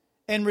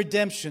 and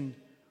redemption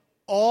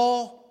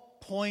all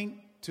point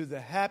to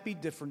the happy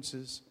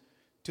differences,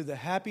 to the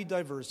happy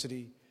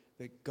diversity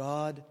that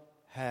God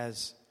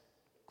has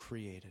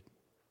created.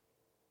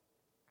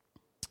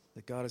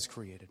 That God has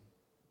created.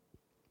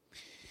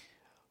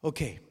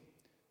 Okay,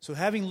 so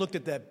having looked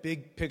at that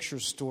big picture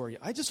story,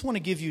 I just want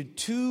to give you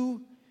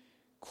 2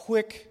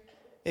 quick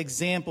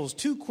examples,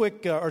 2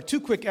 quick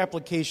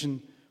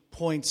application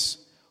points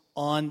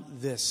on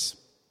this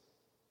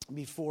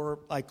before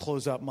I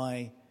close out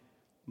my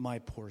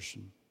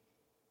portion.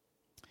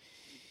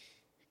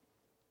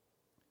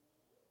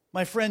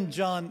 My friend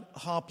John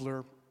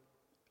Hopler,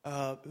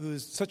 who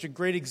is such a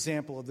great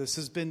example of this,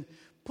 has been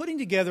putting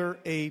together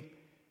a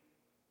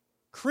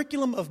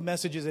curriculum of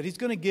messages that he's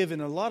going to give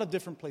in a lot of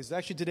different places.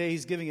 Actually, today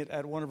he's giving it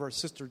at one of our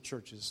sister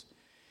churches.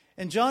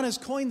 And John has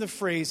coined the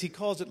phrase, he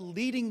calls it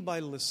leading by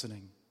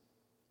listening.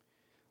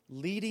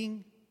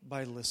 Leading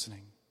by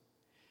listening.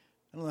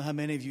 I don't know how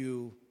many of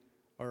you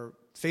are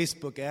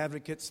Facebook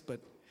advocates,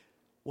 but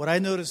what I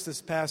noticed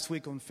this past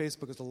week on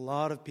Facebook is a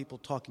lot of people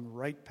talking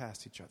right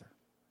past each other.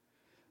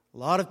 A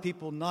lot of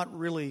people not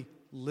really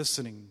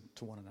listening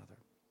to one another.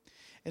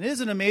 And it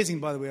isn't amazing,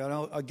 by the way, and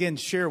I'll again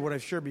share what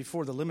I've shared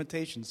before, the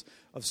limitations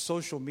of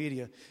social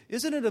media.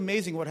 Isn't it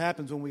amazing what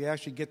happens when we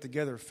actually get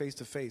together face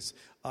to face,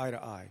 eye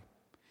to eye,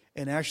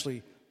 and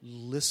actually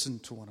listen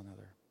to one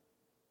another?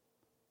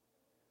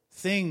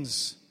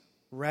 Things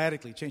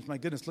radically change. My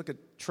goodness, look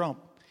at Trump.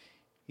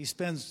 He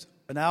spends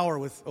an hour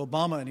with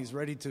Obama and he's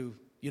ready to,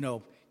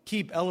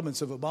 keep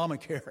elements of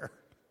Obamacare.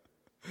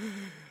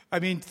 I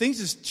mean, things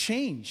just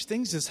change.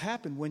 Things just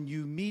happen when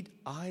you meet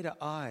eye to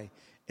eye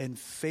and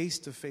face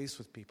to face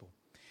with people.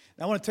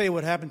 Now, I want to tell you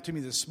what happened to me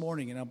this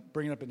morning, and I'll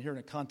bring it up in here in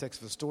the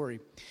context of a story.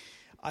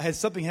 I had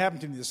something happen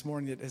to me this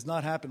morning that has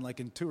not happened like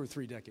in 2 or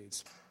 3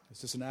 decades.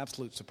 It's just an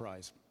absolute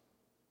surprise.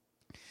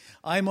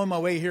 I'm on my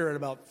way here at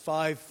about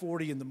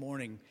 5:40 in the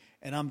morning,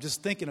 and I'm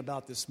just thinking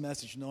about this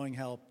message, knowing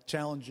how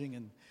challenging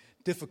and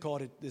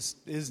difficult this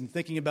is, and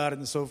thinking about it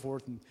and so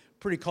forth, and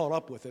pretty caught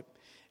up with it.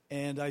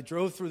 And I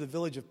drove through the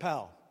village of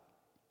Powell,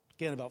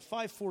 again, about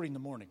 5:40 in the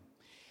morning.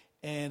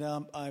 And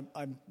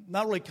I'm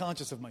not really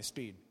conscious of my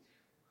speed.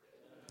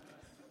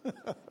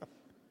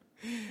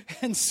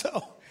 And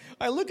so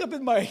I look up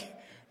in my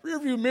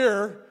rearview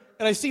mirror,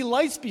 and I see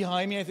lights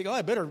behind me. I think,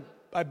 I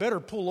better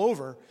pull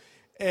over.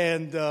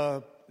 And,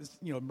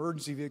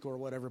 emergency vehicle or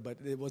whatever, but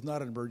it was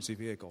not an emergency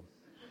vehicle.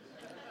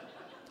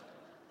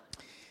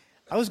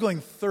 I was going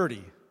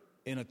 30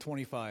 in a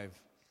 25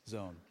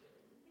 zone.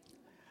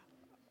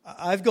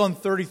 I've gone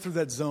 30 through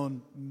that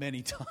zone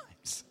many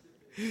times.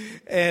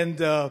 And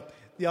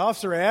the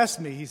officer asked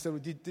me, he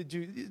said, did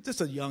you,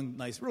 just a young,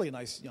 nice, really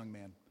nice young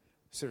man,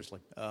 seriously.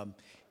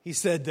 He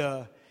said,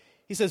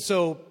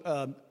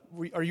 so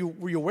were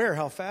you aware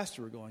how fast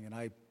you were going? And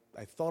I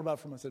thought about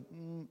it for a moment. I said,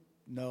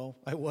 no,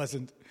 I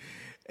wasn't.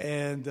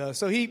 And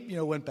so he,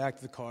 went back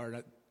to the car,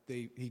 and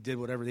he did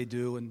whatever they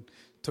do and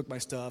took my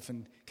stuff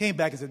and came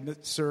back and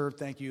said, sir,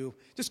 thank you.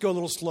 Just go a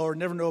little slower.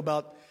 Never know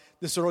about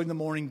this early in the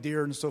morning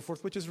deer and so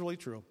forth, which is really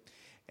true.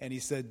 And he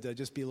said,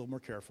 just be a little more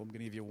careful. I'm going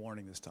to give you a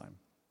warning this time.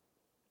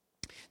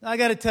 Now, I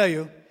got to tell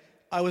you,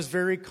 I was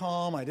very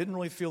calm. I didn't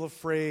really feel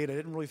afraid. I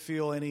didn't really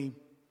feel any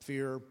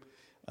fear.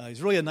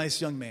 He's really a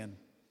nice young man.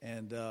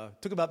 And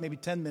took about maybe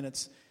 10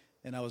 minutes,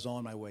 and I was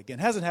on my way. Again,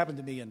 it hasn't happened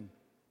to me in,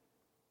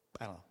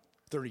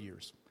 30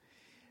 years.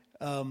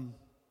 And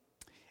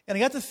I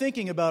got to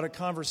thinking about a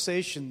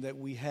conversation that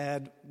we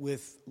had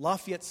with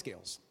Lafayette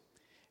Scales.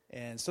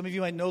 And some of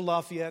you might know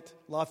Lafayette.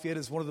 Lafayette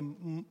is one of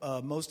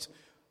the most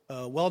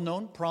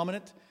well-known,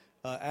 prominent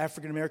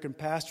African-American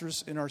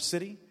pastors in our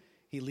city.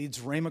 He leads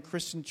Rhema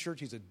Christian Church.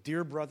 He's a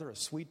dear brother, a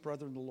sweet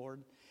brother in the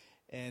Lord.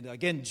 And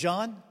again,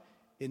 John,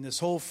 in this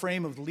whole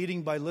frame of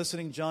leading by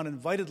listening, John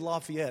invited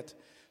Lafayette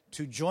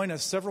to join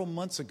us several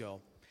months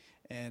ago.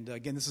 And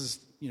again, this is,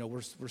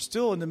 we're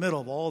still in the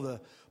middle of all the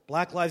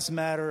Black Lives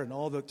Matter and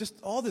all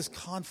this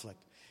conflict.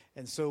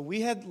 And so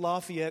we had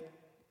Lafayette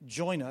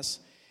join us,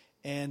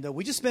 and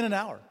we just spent an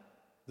hour,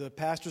 the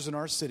pastors in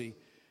our city,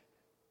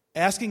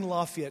 asking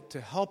Lafayette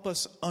to help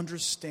us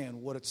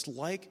understand what it's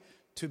like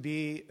to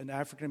be an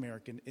African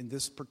American in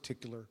this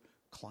particular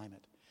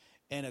climate.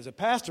 And as a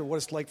pastor, what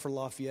it's like for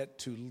Lafayette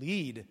to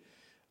lead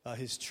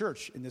his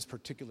church in this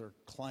particular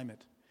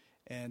climate.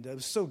 And it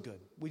was so good.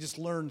 We just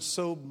learned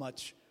so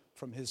much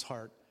from his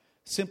heart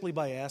simply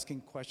by asking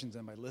questions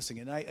and by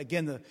listening.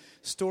 And the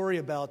story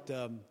about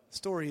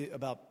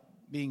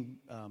being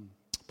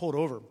pulled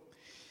over,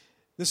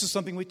 this is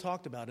something we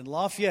talked about. And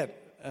Lafayette,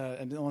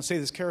 and I want to say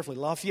this carefully,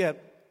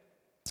 Lafayette,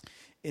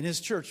 in his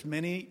church,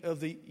 many of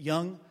the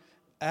young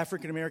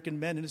African-American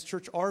men in his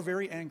church are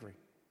very angry.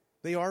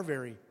 They are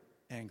very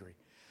angry.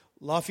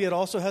 Lafayette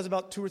also has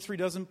about 2 or 3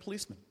 dozen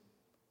policemen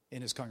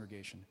in his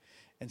congregation.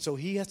 And so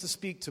he has to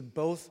speak to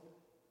both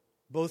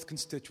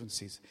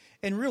constituencies.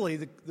 And really,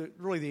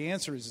 the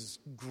answer is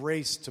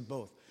grace to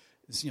both.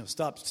 It's,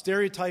 stop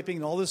stereotyping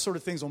and all this sort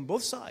of things on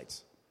both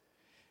sides.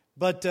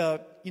 But,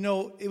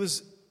 it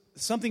was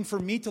something for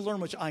me to learn,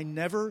 which I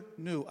never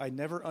knew, I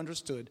never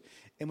understood,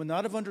 and would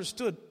not have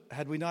understood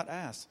had we not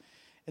asked.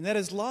 And that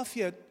is,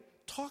 Lafayette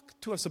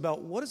talked to us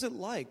about what is it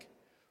like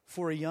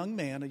for a young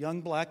man, a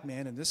young black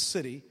man in this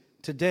city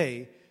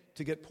today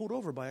to get pulled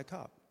over by a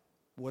cop.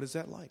 What is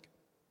that like?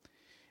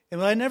 And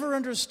what I never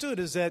understood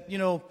is that,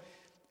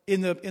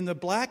 in the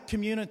black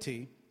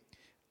community,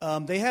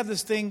 they have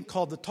this thing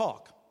called the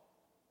talk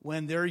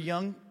when their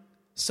young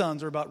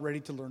sons are about ready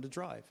to learn to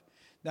drive.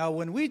 Now,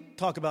 when we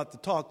talk about the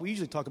talk, we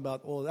usually talk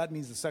about, that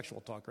means the sexual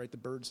talk, right? The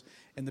birds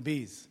and the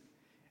bees.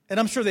 And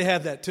I'm sure they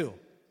have that too.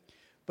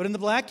 But in the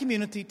black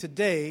community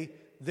today,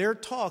 their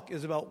talk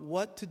is about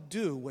what to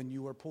do when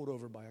you are pulled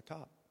over by a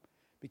cop,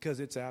 because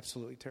it's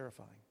absolutely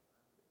terrifying.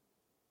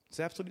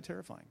 It's absolutely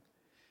terrifying.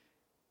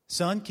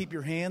 Son, keep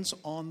your hands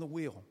on the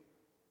wheel.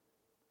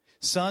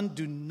 Son,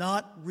 do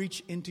not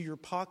reach into your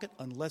pocket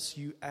unless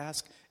you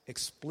ask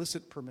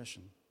explicit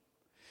permission.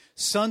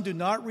 Son, do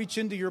not reach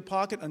into your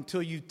pocket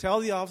until you tell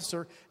the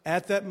officer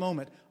at that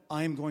moment,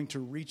 I am going to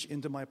reach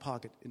into my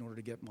pocket in order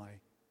to get my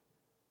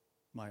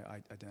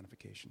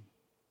identification.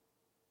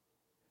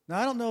 Now,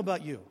 I don't know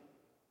about you,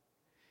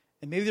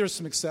 and maybe there are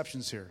some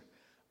exceptions here.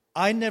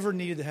 I never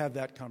needed to have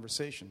that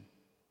conversation.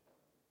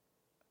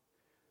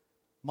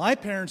 My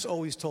parents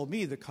always told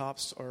me the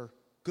cops are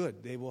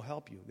good. They will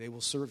help you. They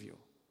will serve you.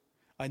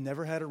 I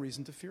never had a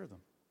reason to fear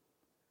them.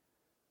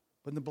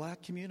 But in the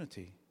black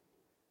community,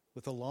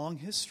 with a long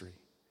history,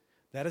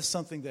 that is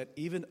something that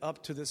even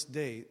up to this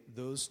day,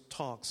 those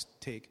talks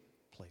take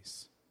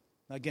place.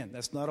 Now again,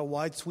 that's not a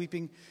wide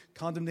sweeping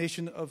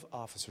condemnation of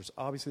officers.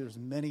 Obviously, there's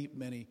many,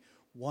 many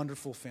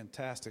wonderful,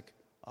 fantastic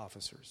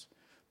officers.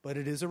 But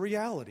it is a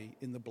reality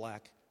in the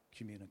black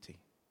community.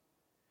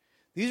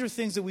 These are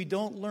things that we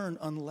don't learn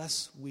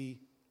unless we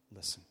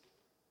listen.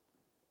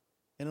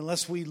 And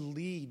unless we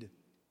lead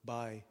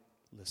by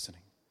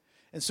listening.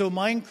 And so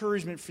my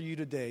encouragement for you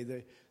today,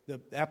 the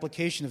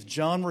application, if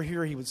John were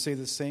here, he would say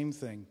the same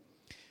thing.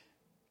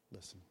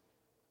 Listen.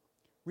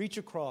 Reach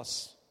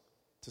across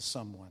to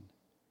someone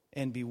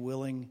and be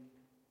willing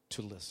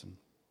to listen.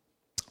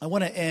 I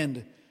want to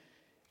end.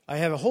 I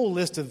have a whole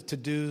list of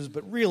to-dos,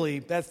 but really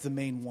that's the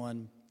main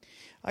one.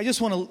 I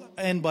just want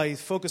to end by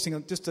focusing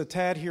on just a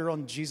tad here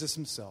on Jesus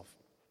himself.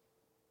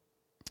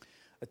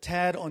 A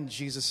tad on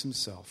Jesus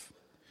himself,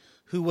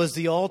 who was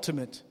the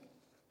ultimate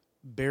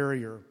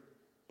barrier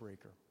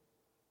breaker.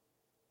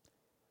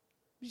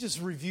 Let me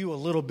just review a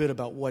little bit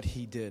about what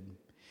he did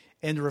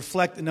and to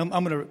reflect, and I'm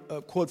going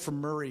to quote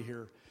from Murray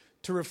here,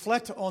 to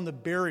reflect on the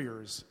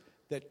barriers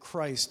that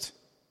Christ,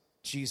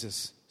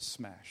 Jesus,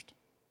 smashed.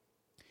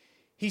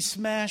 He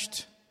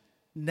smashed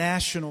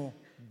national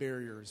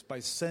barriers by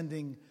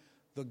sending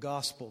the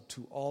gospel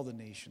to all the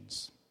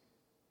nations.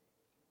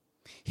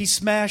 He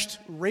smashed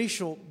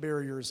racial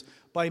barriers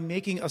by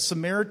making a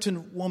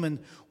Samaritan woman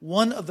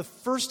one of the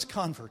first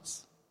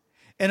converts,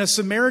 and a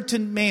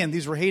Samaritan man,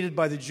 these were hated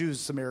by the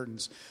Jews,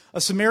 Samaritans, a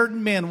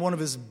Samaritan man, one of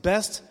his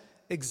best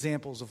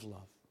examples of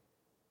love.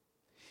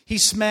 He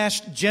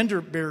smashed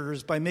gender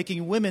barriers by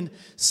making women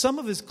some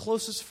of his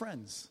closest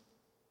friends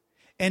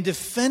and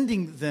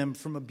defending them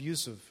from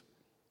abusive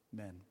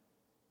men.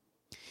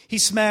 He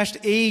smashed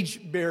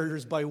age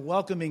barriers by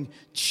welcoming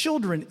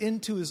children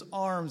into his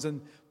arms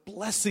and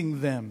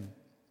blessing them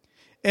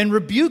and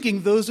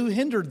rebuking those who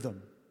hindered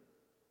them.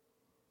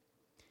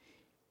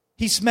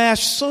 He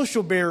smashed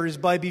social barriers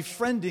by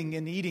befriending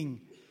and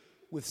eating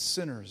with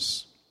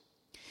sinners.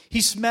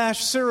 He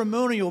smashed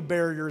ceremonial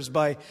barriers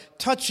by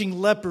touching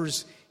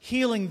lepers,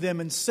 healing them,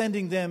 and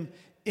sending them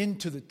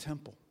into the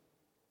temple.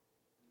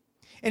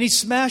 And he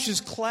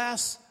smashes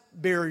class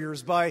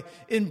barriers by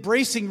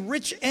embracing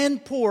rich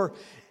and poor,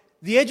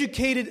 the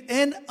educated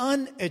and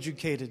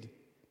uneducated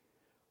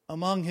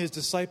among his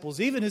disciples.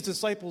 Even his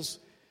disciples,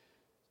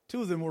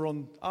 two of them were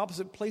on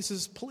opposite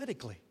places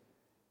politically,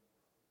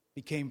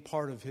 became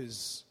part of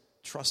his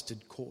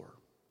trusted core.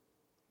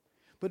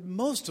 But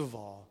most of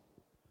all,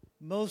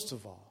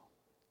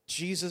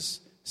 Jesus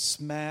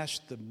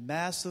smashed the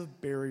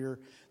massive barrier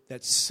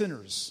that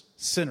sinners,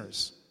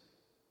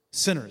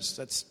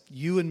 that's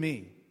you and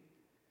me,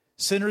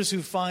 sinners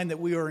who find that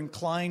we are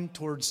inclined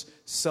towards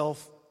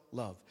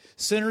self-love,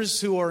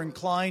 sinners who are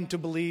inclined to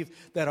believe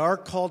that our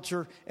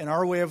culture and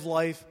our way of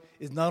life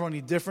is not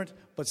only different,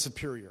 but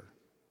superior.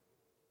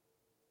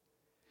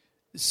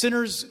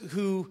 Sinners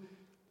who,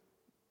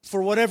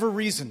 for whatever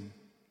reason,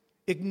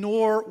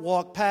 ignore,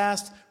 walk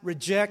past,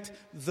 reject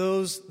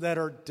those that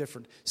are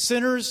different.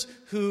 Sinners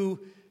who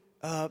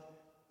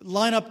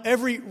line up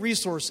every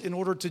resource in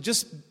order to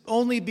just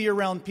only be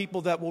around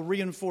people that will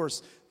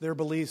reinforce their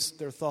beliefs,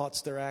 their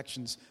thoughts, their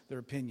actions, their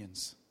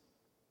opinions.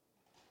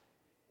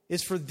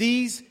 It's for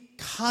these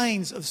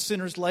kinds of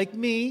sinners like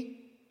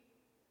me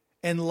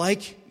and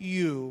like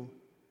you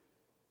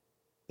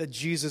that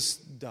Jesus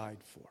died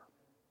for.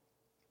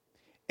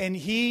 And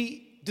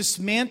he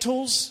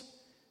dismantles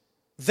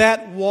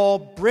that wall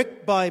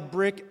brick by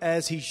brick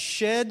as he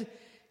shed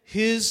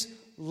his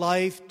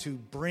life to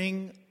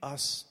bring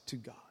us to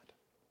God.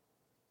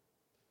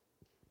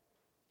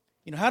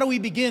 You know, how do we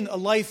begin a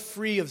life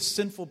free of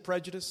sinful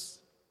prejudice?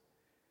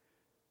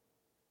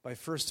 By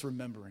first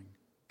remembering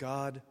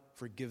God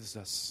forgives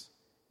us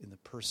in the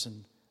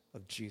person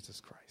of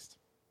Jesus Christ.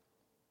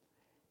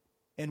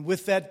 And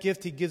with that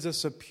gift, he gives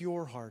us a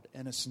pure heart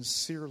and a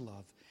sincere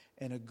love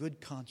and a good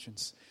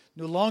conscience.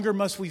 No longer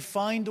must we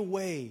find a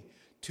way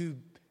to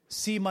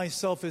see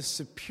myself as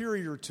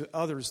superior to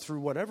others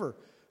through whatever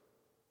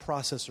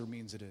process or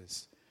means it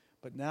is.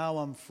 But now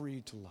I'm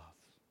free to love.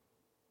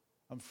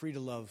 I'm free to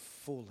love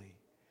fully.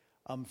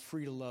 I'm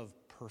free to love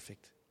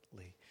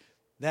perfectly.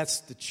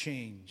 That's the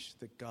change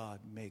that God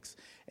makes.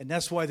 And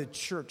that's why the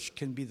church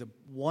can be the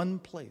one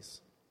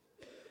place.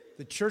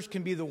 The church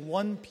can be the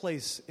one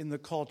place in the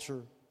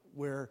culture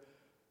where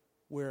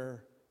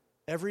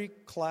every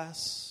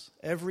class,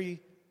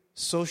 every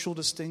social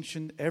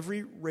distinction,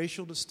 every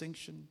racial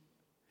distinction,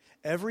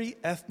 every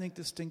ethnic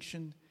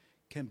distinction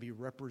can be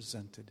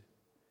represented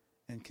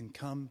and can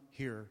come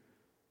here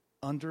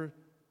under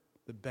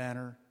the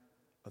banner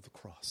of the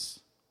cross.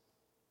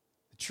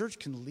 The church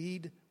can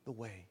lead the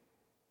way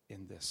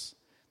in this.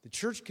 The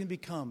church can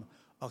become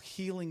a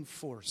healing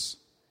force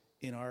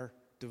in our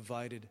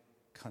divided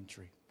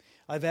country.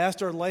 I've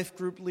asked our life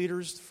group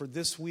leaders for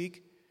this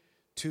week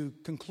to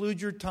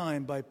conclude your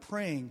time by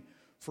praying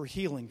for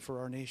healing for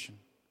our nation,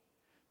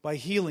 by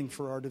healing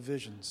for our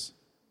divisions,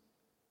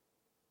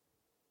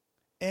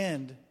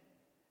 and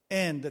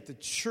that the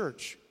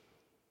church,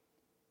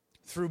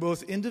 through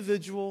both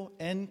individual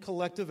and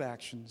collective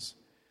actions,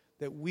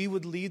 that we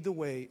would lead the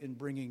way in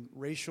bringing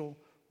racial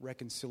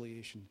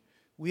reconciliation.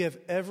 We have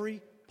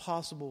every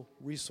possible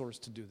resource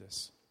to do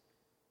this.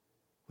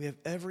 We have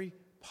every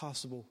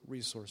possible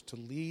resource to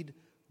lead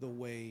the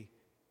way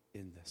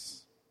in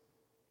this.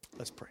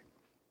 Let's pray.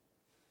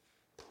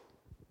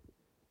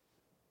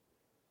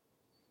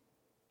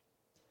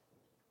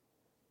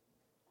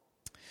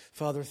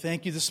 Father,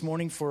 thank you this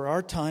morning for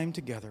our time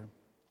together.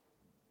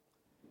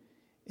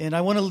 And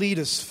I want to lead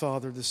us,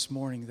 Father, this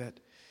morning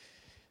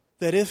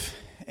that if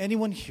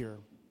anyone here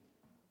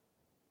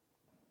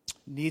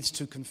needs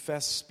to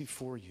confess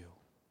before you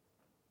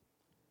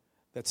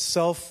that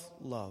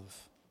self-love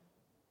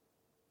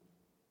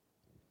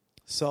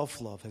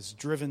has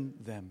driven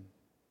them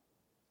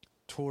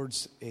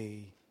towards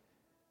a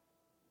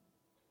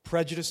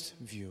prejudiced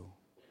view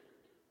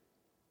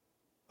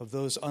of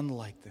those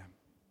unlike them,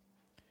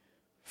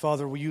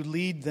 Father, will you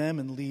lead them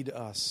and lead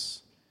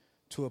us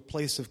to a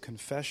place of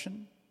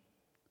confession,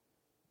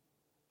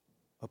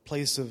 a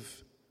place of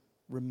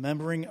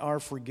remembering our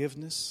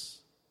forgiveness,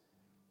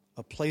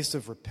 a place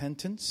of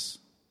repentance,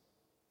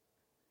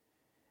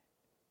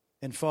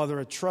 and Father,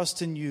 a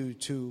trust in you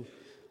to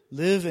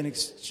live and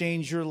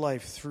exchange your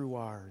life through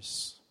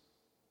ours.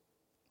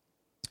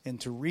 and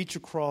to reach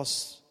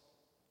across,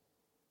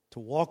 to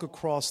walk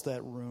across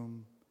that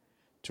room,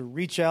 to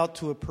reach out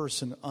to a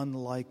person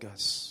unlike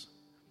us.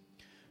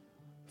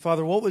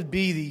 Father, what would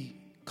be the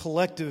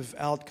collective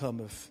outcome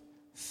if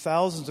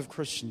thousands of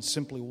Christians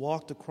simply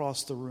walked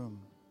across the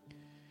room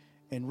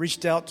and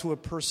reached out to a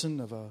person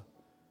of a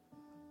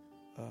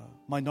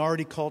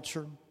minority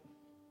culture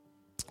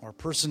or a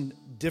person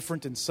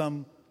different in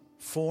some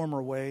form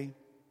or way?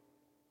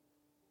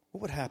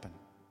 What would happen?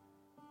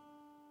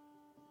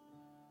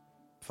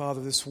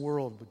 Father, this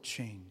world would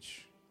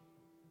change.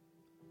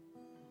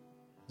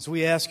 So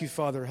we ask you,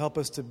 Father, help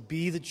us to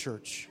be the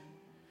church,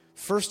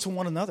 first to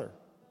one another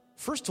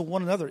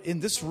in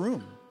this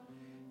room.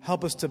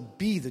 Help us to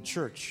be the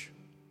church.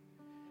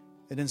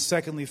 And then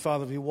secondly,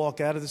 Father, if we walk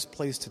out of this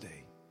place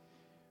today,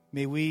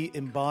 may we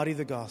embody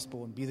the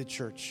gospel and be the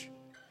church,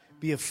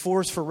 be a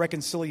force for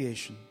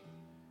reconciliation,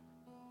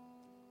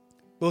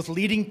 both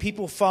leading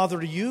people, Father,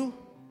 to you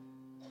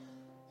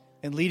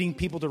and leading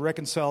people to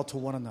reconcile to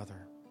one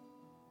another.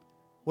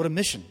 What a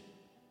mission.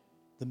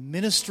 The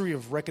ministry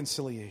of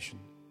reconciliation.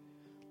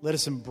 Let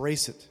us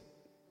embrace it.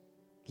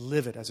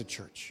 Live it as a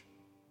church.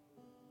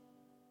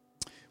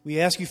 We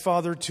ask you,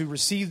 Father, to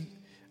receive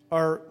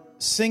our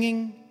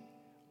singing,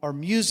 our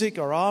music,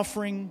 our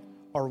offering,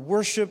 our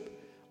worship,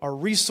 our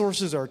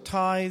resources, our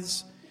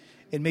tithes,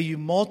 and may you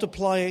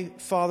multiply,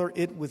 Father,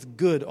 it with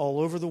good all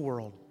over the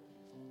world.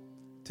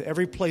 To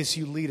every place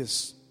you lead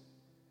us,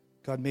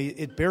 God, may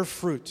it bear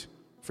fruit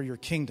for your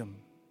kingdom.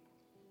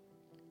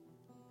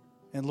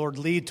 And Lord,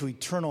 lead to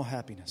eternal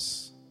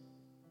happiness.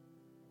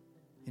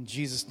 In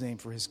Jesus' name,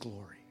 for his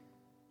glory.